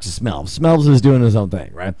bother to talk to Smells. Smells is doing his own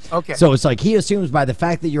thing, right? Okay. So it's like he assumes by the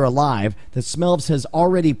fact that you're alive that Smells has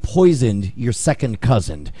already poisoned your second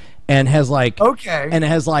cousin and has like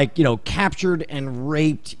captured and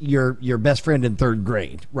raped your best friend in 3rd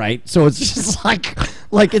grade, right? So it's just like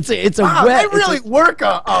it's a Wow, wet. they really work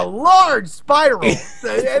a large spiral.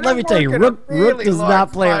 Let me tell you, Rook does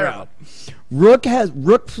not play around. Rook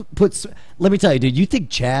puts. Let me tell you, dude. You think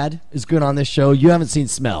Chad is good on this show? You haven't seen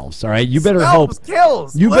Smells, all right? You better Smells hope.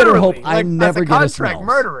 kills. You better hope literally, I like, never as a get a contract Smells.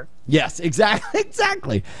 murderer. Yes,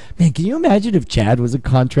 exactly. Man, can you imagine if Chad was a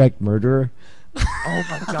contract murderer? Oh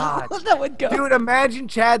my god, That would go. dude! Imagine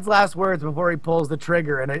Chad's last words before he pulls the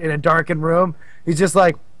trigger in a darkened room. He's just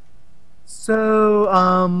like,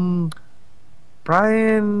 so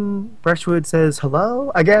Brian Brushwood says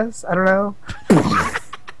hello. I guess I don't know.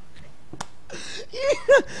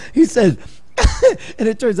 He said, and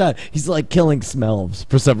it turns out he's like killing Smells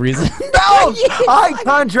for some reason. No, I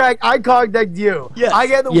contact you. Yes, I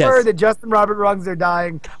get the yes. word that Justin Robert Rungs are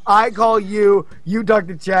dying. I call you. You talk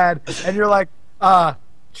to Chad, and you're like,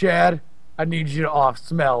 Chad, I need you to off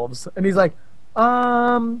Smells. And he's like,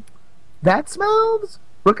 that Smells?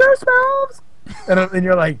 Rooker Smells? And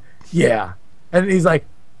you're like, yeah. And he's like,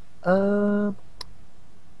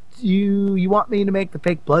 you want me to make the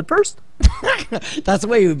fake blood first? That's the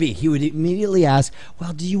way it would be. He would immediately ask,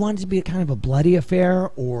 well, do you want it to be a kind of a bloody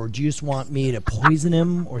affair, or do you just want me to poison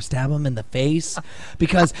him or stab him in the face?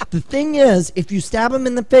 Because the thing is, if you stab him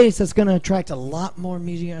in the face, that's going to attract a lot more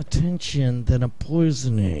media attention than a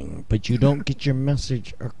poisoning. But you don't get your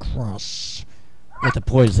message across with the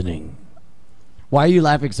poisoning. Why are you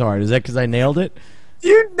laughing so hard? Is that because I nailed it?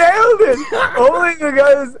 You nailed it! Only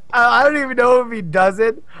because I don't even know if he does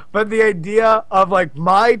it, but the idea of like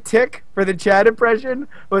my tick for the Chad impression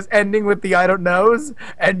was ending with the I don't knows,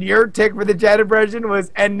 and your tick for the Chad impression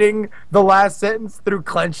was ending the last sentence through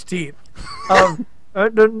clenched teeth. I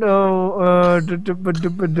don't know.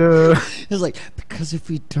 It's like, because if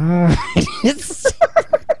we die,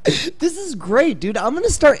 this is great, dude. I'm gonna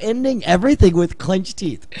start ending everything with clenched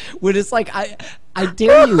teeth. When it's like, I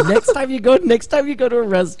dare you. Next time you go to a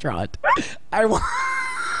restaurant, I want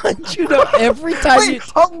you to every time. Wait,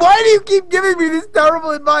 why do you keep giving me this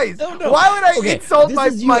terrible advice? No. Why would I insult this my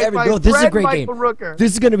is you, Evan. No, this is a friend great Michael game. Rooker?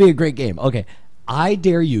 This is gonna be a great game. Okay, I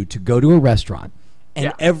dare you to go to a restaurant, and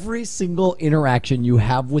Yeah. every single interaction you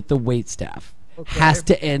have with the waitstaff has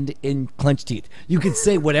to end in clenched teeth. You can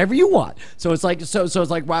say whatever you want. So it's like, so it's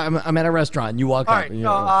like, well, I'm at a restaurant, and you walk All up. right, and,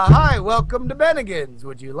 hi, welcome to Bennigan's.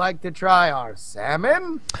 Would you like to try our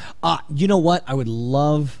salmon? you know what? I would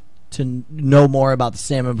love to know more about the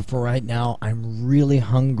salmon, but for right now, I'm really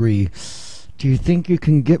hungry. Do you think you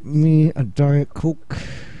can get me a Diet Coke?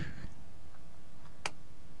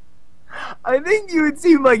 I think you would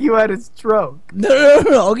seem like you had a stroke.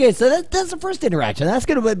 No. Okay, so that's the first interaction. That's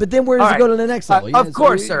gonna, but then where does All it go right. to the next level? Yeah, Of so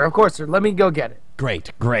course, sir. Of course, sir. Let me go get it.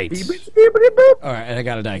 Great. Beep, beep, beep, beep, beep. All right, and I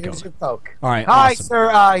got a Diet Here's your Coke. Coke. All right, Hi, awesome.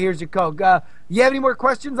 sir. Here's your Coke. You have any more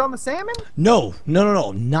questions on the salmon? No.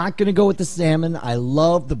 Not gonna go with the salmon. I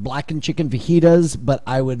love the blackened chicken fajitas, but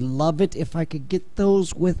I would love it if I could get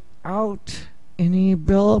those without any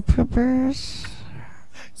bell peppers.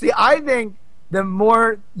 See, I think the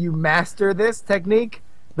more you master this technique,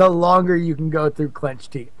 the longer you can go through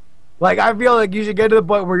clenched teeth. Like, I feel like you should get to the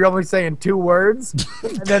point where you're only saying 2 words,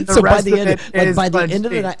 and then the So rest by the of end, it is by the clenched end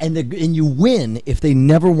of the teeth. night, and you win if they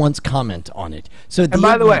never once comment on it. So And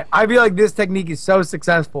by the way, I feel like this technique is so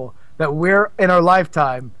successful that we're in our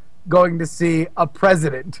lifetime going to see a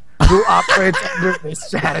president who operates under this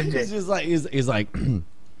strategy. he's just like he's like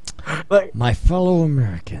Like, my fellow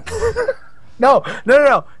Americans. no.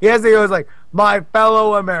 He has to go like, my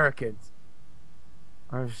fellow Americans,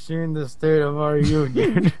 I've seen the state of our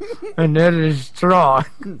union, and it is strong.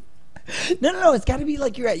 No. It's got to be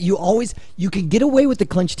like you can get away with the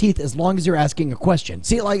clenched teeth as long as you're asking a question.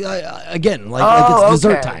 See, like again, like it's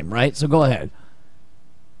dessert okay. time, right? So go ahead.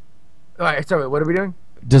 All right, sorry, what are we doing?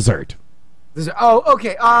 Dessert. Oh,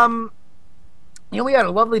 okay. We had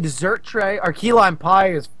a lovely dessert tray. Our key lime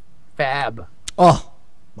pie is fab. Oh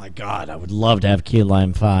my God, I would love to have key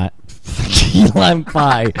lime pie. Key lime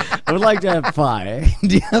pie. I would like to have pie.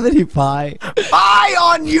 Do you have any pie? Pie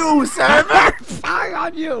on you, server! pie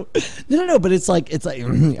on you. No, but it's like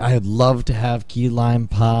I'd love to have key lime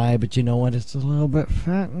pie, but you know what? It's a little bit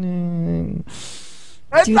fattening.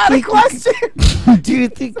 That's not a question. Do you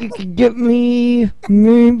think you could get me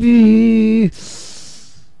maybe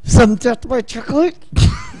some Death by Chocolate?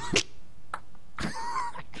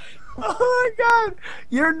 Oh my God,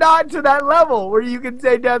 you're not to that level where you can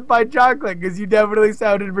say death by chocolate because you definitely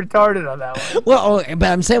sounded retarded on that one. Well, but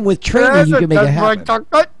I'm saying with training you can make it happen.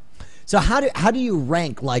 Chocolate. So how do you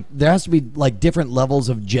rank? Like there has to be like different levels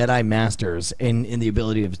of Jedi masters in the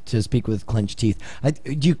ability to speak with clenched teeth.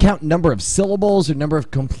 Do you count number of syllables or number of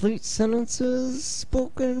complete sentences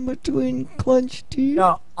spoken between clenched teeth?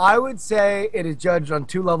 No, I would say it is judged on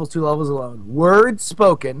two levels alone: words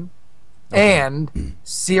spoken. And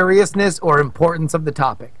seriousness or importance of the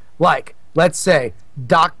topic. Like, let's say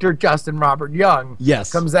Dr. Justin Robert Young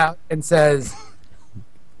comes out and says,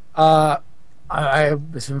 I have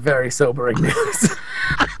some very sobering news.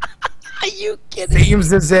 Are you kidding?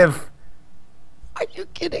 Seems as if Are you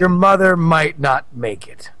kidding? your mother might not make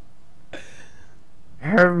it.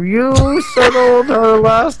 Have you settled her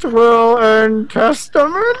last will and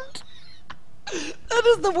testament? That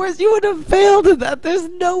is the worst. You would have failed at that. There's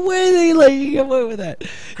no way they let you get away with that.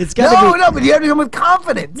 It's got to be. No, but you have to come with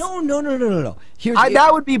confidence. No. That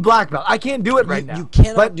would be black belt. I can't do it right now. You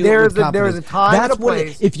cannot but do there it is with there is a time That's and a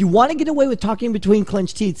place. If you want to get away with talking between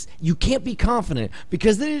clenched teeth, you can't be confident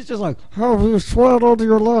because then it's just like, have you swallowed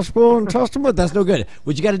your last will and testament? That's no good.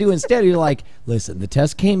 What you got to do instead, you're like, listen, the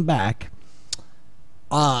test came back.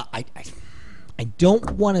 I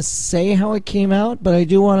don't want to say how it came out, but I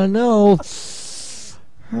do want to know.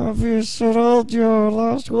 Have you settled your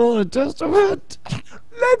last will and testament?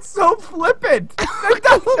 That's so flippant.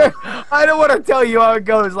 I don't want to tell you how it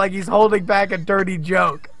goes. Like he's holding back a dirty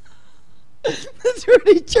joke. The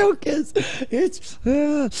dirty joke is, it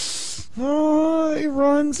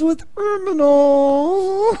rhymes with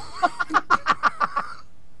Erminal.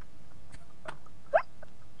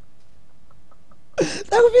 That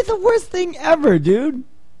would be the worst thing ever, dude.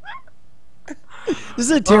 This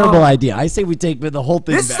is a terrible idea. I say we take the whole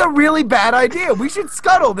thing This back. is a really bad idea. We should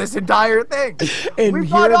scuttle this entire thing. And We've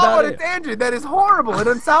hear gone off about on a it. tangent that is horrible and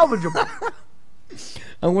unsalvageable.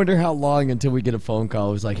 I wonder how long until we get a phone call.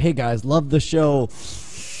 It was like, hey guys, love the show.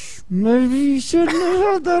 Maybe you shouldn't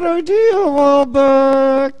have had that idea a while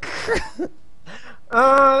back.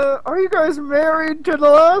 Are you guys married to the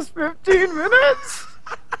last 15 minutes?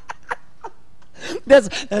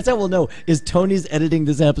 That's how we'll know. Is Tony's editing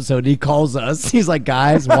this episode? He calls us. He's like,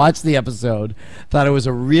 guys, watch the episode. Thought it was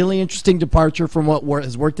a really interesting departure from what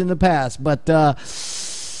has worked in the past, but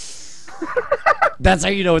that's how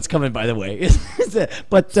you know it's coming, by the way.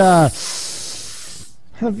 But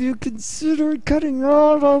have you considered cutting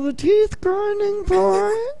out all the teeth grinding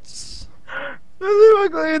parts?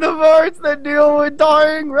 Specifically the parts that deal with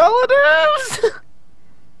dying relatives?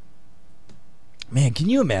 Man, can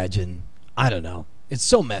you imagine? I don't know. It's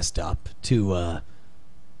so messed up to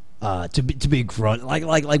be grown.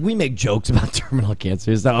 Like we make jokes about terminal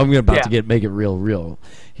cancer. So I'm about to make it real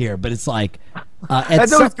here, but it's like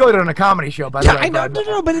that's always good on a comedy show. By the way, I know,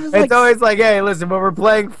 no, but it's always like, hey, listen, when we're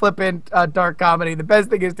playing flippant dark comedy, the best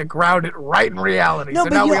thing is to ground it right in reality. No, so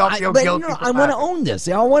but now we all feel guilty. I want to own this.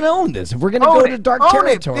 I want to own this. If we're gonna go to dark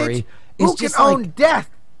territory, who can own death?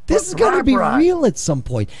 This is going to be real at some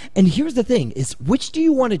point. And here's the thing, is which do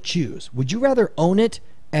you want to choose? Would you rather own it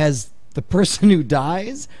as the person who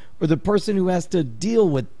dies or the person who has to deal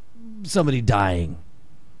with somebody dying?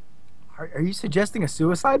 Are you suggesting a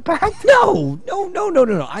suicide pact? No.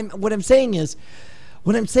 What I'm saying is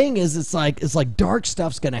it's like dark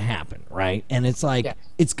stuff's going to happen, right? And it's like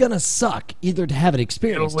it's going to suck either to have it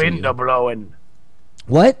experienced. The wind blowing.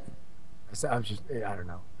 What? I don't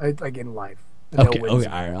know. Like in life. Okay, all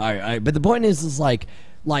right. But the point is like,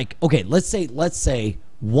 okay, let's say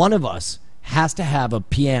one of us has to have a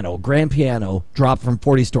grand piano, drop from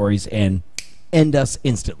 40 stories and end us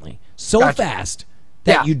instantly. So fast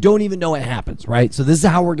that you don't even know it happens, right? So this is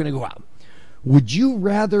how we're going to go out. Would you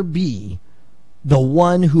rather be the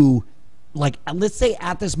one who, like, let's say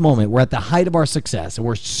at this moment, we're at the height of our success and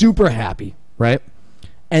we're super happy, right?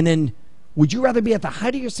 And then would you rather be at the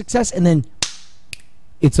height of your success and then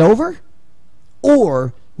it's over?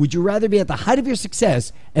 Or would you rather be at the height of your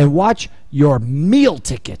success and watch your meal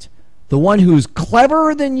ticket, the one who's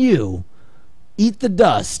cleverer than you, eat the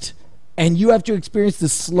dust, and you have to experience the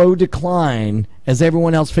slow decline as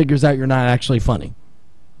everyone else figures out you're not actually funny?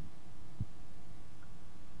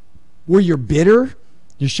 Where you're bitter,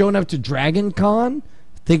 you're showing up to Dragon Con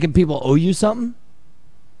thinking people owe you something?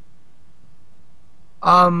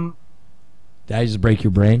 Did I just break your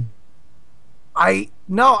brain?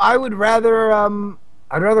 I would rather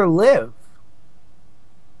I'd rather live.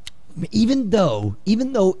 Even though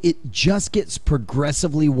it just gets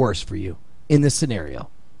progressively worse for you in this scenario.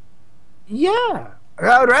 Yeah.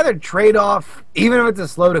 I would rather trade off, even if it's a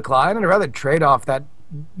slow decline, I'd rather trade off that,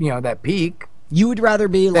 that peak You would rather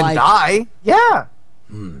be than like die. Yeah.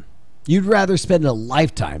 You'd rather spend a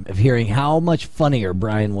lifetime of hearing how much funnier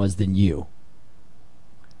Brian was than you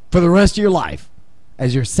for the rest of your life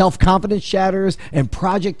as your self-confidence shatters and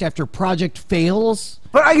project after project fails.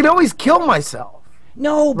 But I can always kill myself.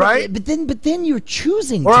 No, but, Right? but then you're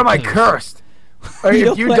choosing Or to am I kill cursed? Or You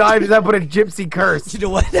know if you what? die, does that put a gypsy-cursed? You know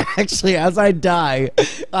what? Actually, as I die,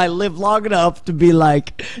 I live long enough to be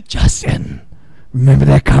like, Justin, remember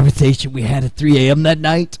that conversation we had at 3 a.m. that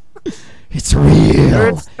night? It's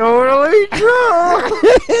real. It's totally true.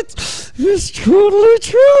 it's totally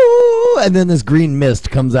true. And then this green mist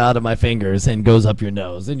comes out of my fingers and goes up your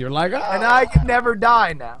nose, and you're like, ah. And I can never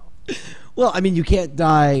die now. Well, I mean, you can't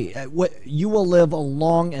die. You will live a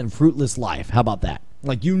long and fruitless life. How about that?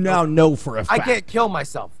 Like, you now know for a I fact. can't kill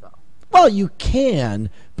myself, though. Well, you can,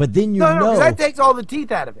 but then you No, know. because that takes all the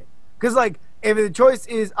teeth out of it. Because, like, if the choice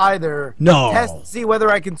is either No. test, see whether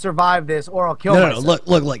I can survive this, or I'll kill No, myself.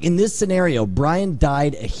 look. In this scenario, Brian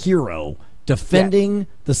died a hero defending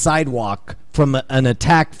the sidewalk from an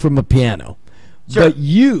attack from a piano. Sure. But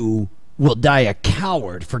you will die a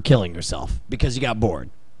coward for killing yourself because you got bored.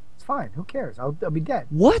 It's fine. Who cares? I'll be dead.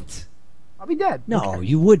 What? I'll be dead. Who No, cares?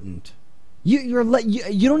 you wouldn't. You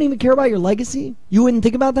don't even care about your legacy? You wouldn't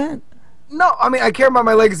think about that? No, I mean, I care about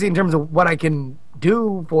my legacy in terms of what I can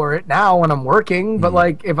do for it now when I'm working. But,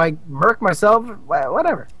 like, if I murk myself, well,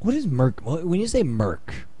 whatever. What is murk? When you say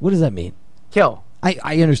murk, what does that mean? Kill.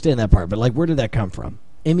 I understand that part, but, like, where did that come from?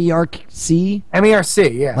 MERC?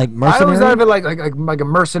 MERC, yeah. Like I always mercenary? thought of it like a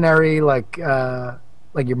mercenary, like you're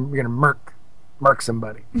gonna murk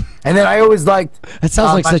somebody. And then I always liked. That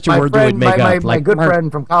sounds like such a word you would make my, up. My Like good murk.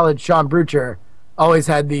 friend from college, Sean Brucher, always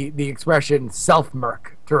had the expression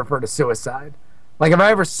self-murk to refer to suicide. Like if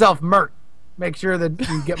I ever self-murk, make sure that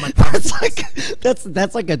you get my.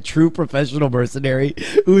 That's like a true professional mercenary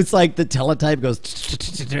who's like the teletype goes.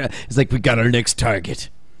 It's like we got our next target.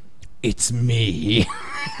 It's me.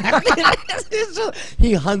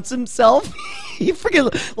 He hunts himself. He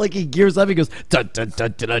freaking like he gears up. He goes.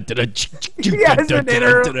 He has an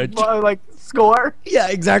inner like score. Yeah,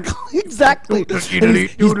 exactly. And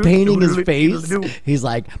he's painting his face. He's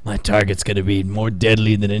like, my target's gonna be more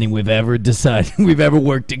deadly than any we've ever decided we've ever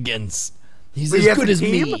worked against. He's But as he has good a as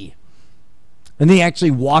team? me. And he actually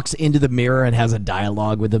walks into the mirror and has a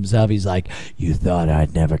dialogue with himself. He's like, you thought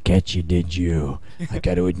I'd never catch you, did you? I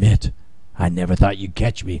got to admit, I never thought you'd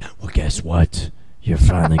catch me. Well, guess what? You're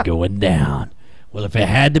finally going down. Well, if it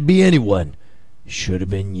had to be anyone, it should have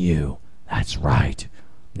been you. That's right.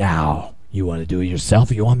 Now, you want to do it yourself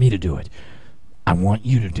or you want me to do it? I want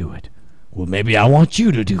you to do it. Well, maybe I want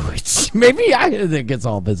you to do it. Maybe it gets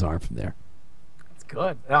all bizarre from there.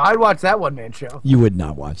 Good. Now, I'd watch that one-man show. You would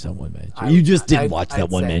not watch that one-man show. You just didn't watch that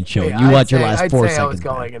one-man show. You I'd watch your say- last I'd 4 say seconds. I was back.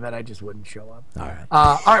 going, and then I just wouldn't show up. All right.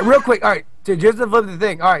 All right, real quick. All right, to just to flip the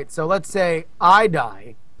thing. All right, so let's say I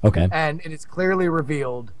die, Okay. and it is clearly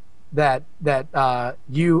revealed that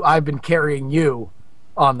I've been carrying you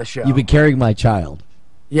on the show. You've been carrying my child.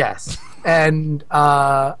 Yes, and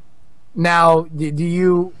now do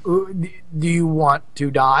you want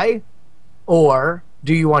to die, or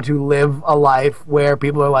do you want to live a life where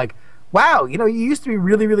people are like, wow, you used to be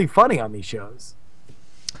really, really funny on these shows?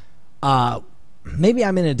 Maybe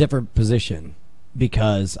I'm in a different position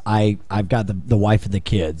because I've got the wife and the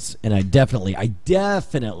kids, and I definitely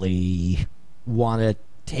want to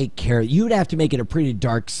take care. You'd have to make it a pretty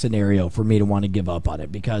dark scenario for me to want to give up on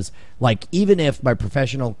it because, like, even if my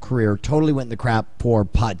professional career totally went in the crap for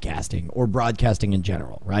podcasting or broadcasting in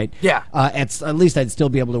general, right? Yeah. At least I'd still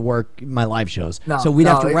be able to work my live shows. No, so we'd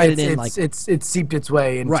have to write it it's- in like it's seeped its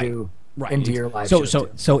way into your life. So show,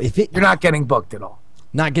 too. so if it You're not getting booked at all.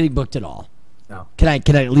 not getting booked at all. No. Can I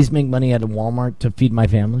at least make money at a Walmart to feed my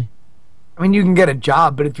family? I mean, you can get a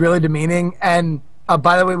job, but it's really demeaning. And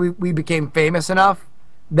by the way, we became famous enough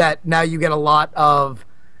that now you get a lot of,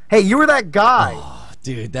 hey, you were that guy. Oh,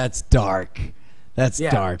 dude, that's dark. That's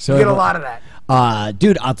Yeah, dark. So you get a lot of that.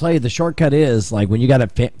 dude, I'll tell you, the shortcut is like when you got a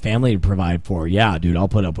family to provide for. Yeah, dude, I'll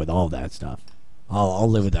put up with all that stuff. I'll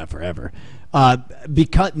live with that forever.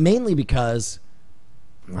 Mainly because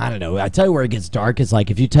I don't know. I tell you where it gets dark is like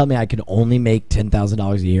if you tell me I could only make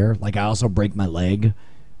 $10,000 a year, like I also break my leg,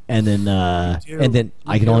 and then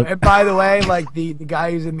I can only. And by the way, like the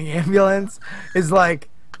guy who's in the ambulance is like,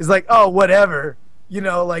 oh, whatever.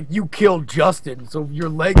 like you killed Justin, so your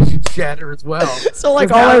legs should shatter as well. So like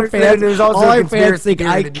 'Cause all now our fans, there's also all a our fans conspiracy think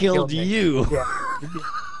theory I that killed me. you. Yeah.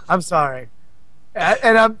 I'm sorry,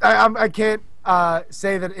 and I can't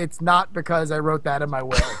say that it's not because I wrote that in my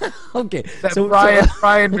will. Okay, That so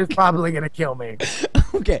Brian is probably gonna kill me.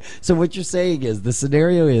 okay, so what you're saying is the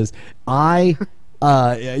scenario is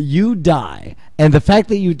you die, and the fact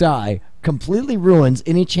that you die completely ruins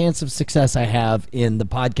any chance of success I have in the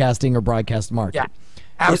podcasting or broadcast market. Yeah,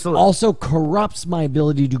 absolutely. It also corrupts my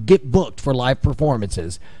ability to get booked for live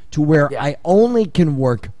performances to where Yeah. I only can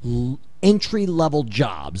work entry-level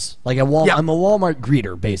jobs. Like I'm a Walmart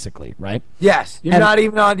greeter, basically, right? Yes, you're not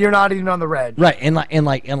even on the red. Right, and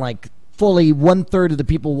like fully 1/3 of the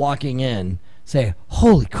people walking in say,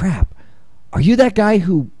 "Holy crap, are you that guy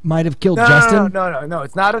who might have killed Justin?" No.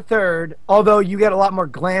 It's not a third. Although you get a lot more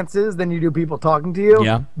glances than you do people talking to you.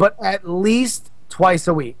 Yeah. But at least twice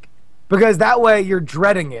a week, because that way you're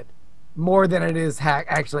dreading it more than it is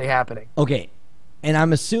actually happening. Okay, and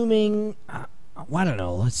I'm assuming, I don't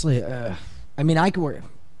know. Let's say, I mean, I could work.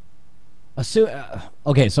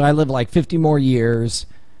 Okay, so I live like 50 more years,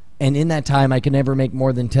 and in that time, I can never make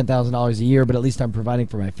more than $10,000 a year. But at least I'm providing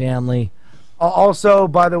for my family. Also,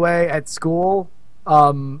 by the way, at school,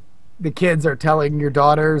 the kids are telling your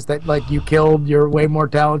daughters that like you killed your way more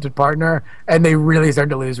talented partner, and they really start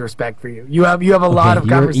to lose respect for you. You have a lot of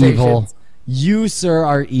you're conversations. evil. You, sir,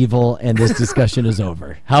 are evil, and this discussion is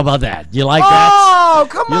over. How about that? You like that? Oh,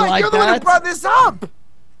 come You on! like You're the one who that? brought this up.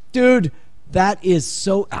 Dude, that is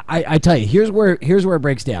so. I tell you, here's where it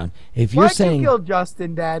breaks down. If you're Why saying you kill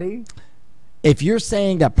Justin, Daddy? if you're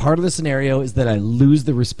saying that part of the scenario is that I lose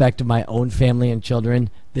the respect of my own family and children,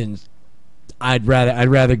 then I'd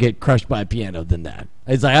rather get crushed by a piano than that.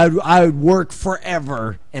 It's like I would work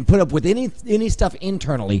forever and put up with any stuff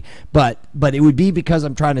internally, but it would be because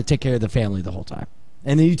I'm trying to take care of the family the whole time.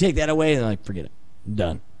 And then you take that away and like forget it, I'm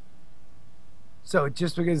done. So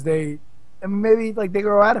just because maybe like they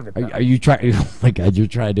grow out of it. though. Are you trying? Oh my God, you're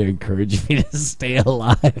trying to encourage me to stay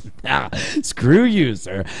alive. Nah, screw you,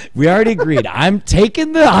 sir. We already agreed. I'm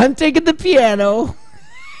taking the piano,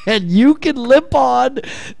 and you can limp on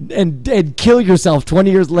and kill yourself 20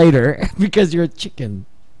 years later because you're a chicken.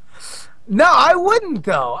 No, I wouldn't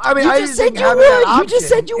though. I mean, You I just just said think you having would. that You just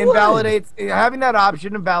option said you would. invalidates having that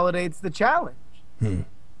option invalidates the challenge.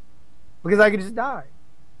 Because I could just die.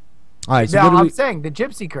 All right, so Now what do I'm we, saying the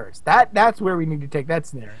gypsy curse. That's where we need to take that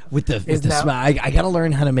scenario. with the is now- smell, I got to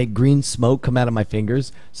learn how to make green smoke come out of my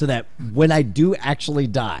fingers so that when I do actually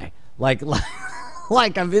die, like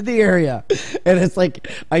I'm in the area and it's like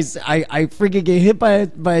I freaking get hit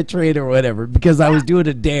by a train or whatever because I was doing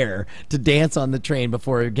a dare to dance on the train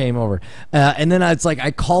before it came over, and then it's like I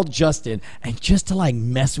called Justin, and just to like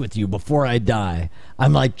mess with you before I die,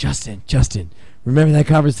 I'm like, Justin, remember that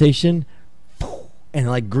conversation? And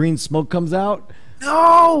like green smoke comes out.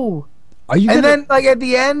 No. Are you? And gonna, then like at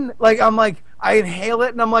the end, like I'm like I inhale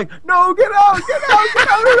it and I'm like, no, get out,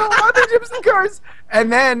 I don't want the gypsy curse. And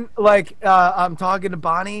then like I'm talking to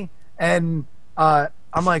Bonnie and I'm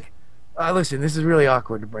like, listen, this is really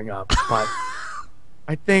awkward to bring up, but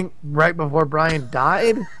I think right before Brian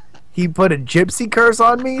died, he put a gypsy curse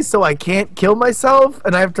on me, so I can't kill myself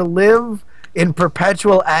and I have to live in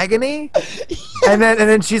perpetual agony. And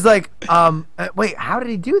then she's like, wait, how did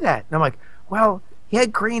he do that? And I'm like, well, he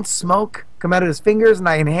had green smoke come out of his fingers and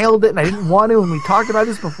I inhaled it and I didn't want to, and we talked about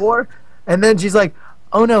this before. And then she's like,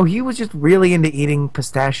 oh no, he was just really into eating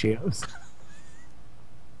pistachios.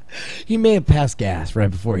 He may have passed gas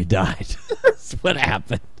right before he died. That's what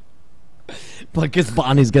happened. Because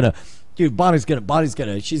Bonnie's gonna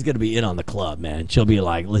she's gonna be in on the club, man. She'll be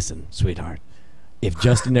like, listen, sweetheart, if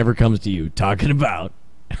Justin ever comes to you talking about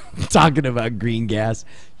green gas,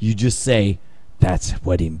 you just say that's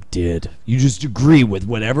what he did. You just agree with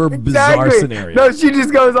whatever bizarre scenario. No, she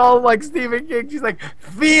just goes all like Stephen King. She's like,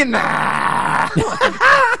 Fina.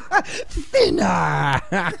 Thinner.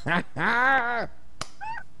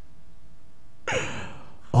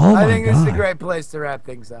 Oh my I think this is a God. great place to wrap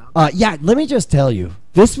things up. Yeah, let me just tell you,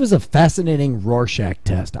 this was a fascinating Rorschach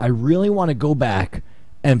test. I really want to go back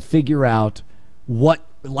and figure out what,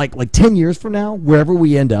 like 10 years from now, wherever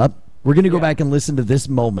we end up, we're going to go back and listen to this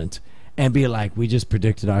moment and be like, we just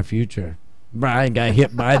predicted our future. Brian got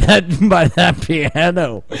hit by that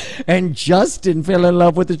piano, and Justin fell in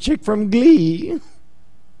love with the chick from Glee.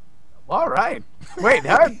 All right. Wait,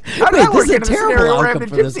 how did Wait, that this work is a in a terrible scenario where I have outcome the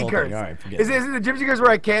for this gypsy whole curse? thing. All right, forget Is it the gypsy curse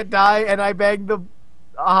where I can't die and I bang the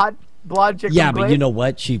hot blonde chick Yeah, from but Glee? you know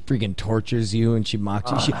what? She freaking tortures you and she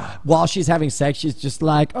mocks you. While she's having sex, she's just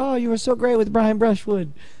like, "Oh, you were so great with Brian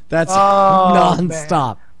Brushwood." That's Oh,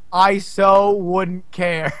 nonstop. I so wouldn't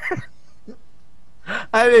care.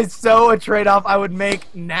 That is so a trade-off I would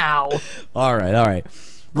make now. All right.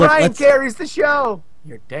 Look, Brian carries the show.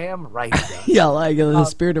 You're damn right. Yeah, like the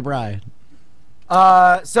spirit of Brian.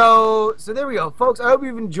 So there we go, folks. I hope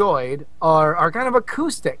you've enjoyed our kind of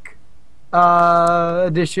acoustic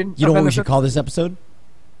edition. You know what we should call this episode?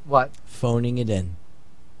 What? Phoning it in.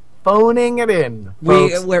 Phoning it in.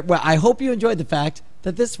 I hope you enjoyed the fact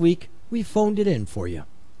that this week we phoned it in for you.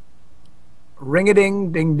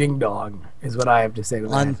 Ring-a-ding, ding-ding-dong is what I have to say to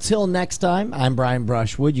that. Until next time, I'm Brian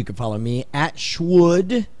Brushwood. You can follow me at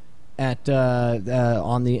Shwood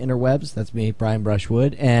on the interwebs. That's me, Brian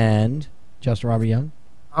Brushwood, and Justin Robert Young.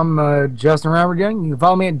 I'm Justin Robert Young. You can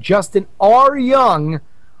follow me at Justin R. Young,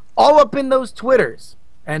 all up in those Twitters.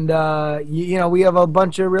 And, we have a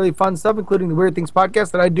bunch of really fun stuff, including the Weird Things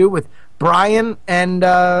podcast that I do with Brian and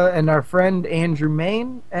our friend Andrew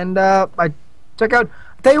Main. And I check out,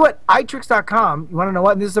 I'll tell you what, iTricks.com. You want to know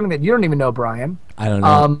what? And this is something that you don't even know, Brian. I don't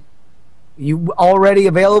know. You already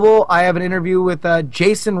available. I have an interview with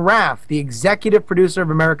Jason Raff, the executive producer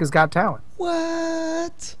of America's Got Talent.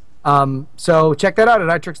 What? So check that out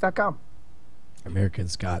at iTricks.com.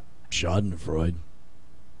 Americans got Schadenfreude.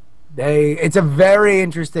 It's a very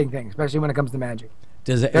interesting thing, especially when it comes to magic.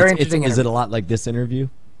 Is it a lot like this interview?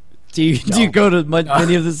 Do you go to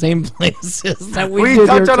many of the same places that we did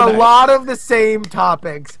touch here on a tonight? lot of the same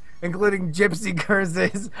topics, including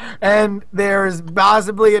gypsy-cursed, and there's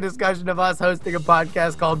possibly a discussion of us hosting a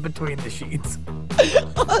podcast called Between the Sheets.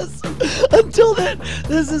 Awesome. Until then,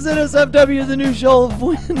 this is NSFW, the new show of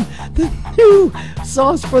Win, the new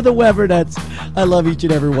sauce for the Webernets. I love each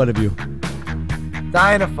and every one of you.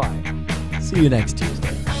 Dying of fire. See you next Tuesday.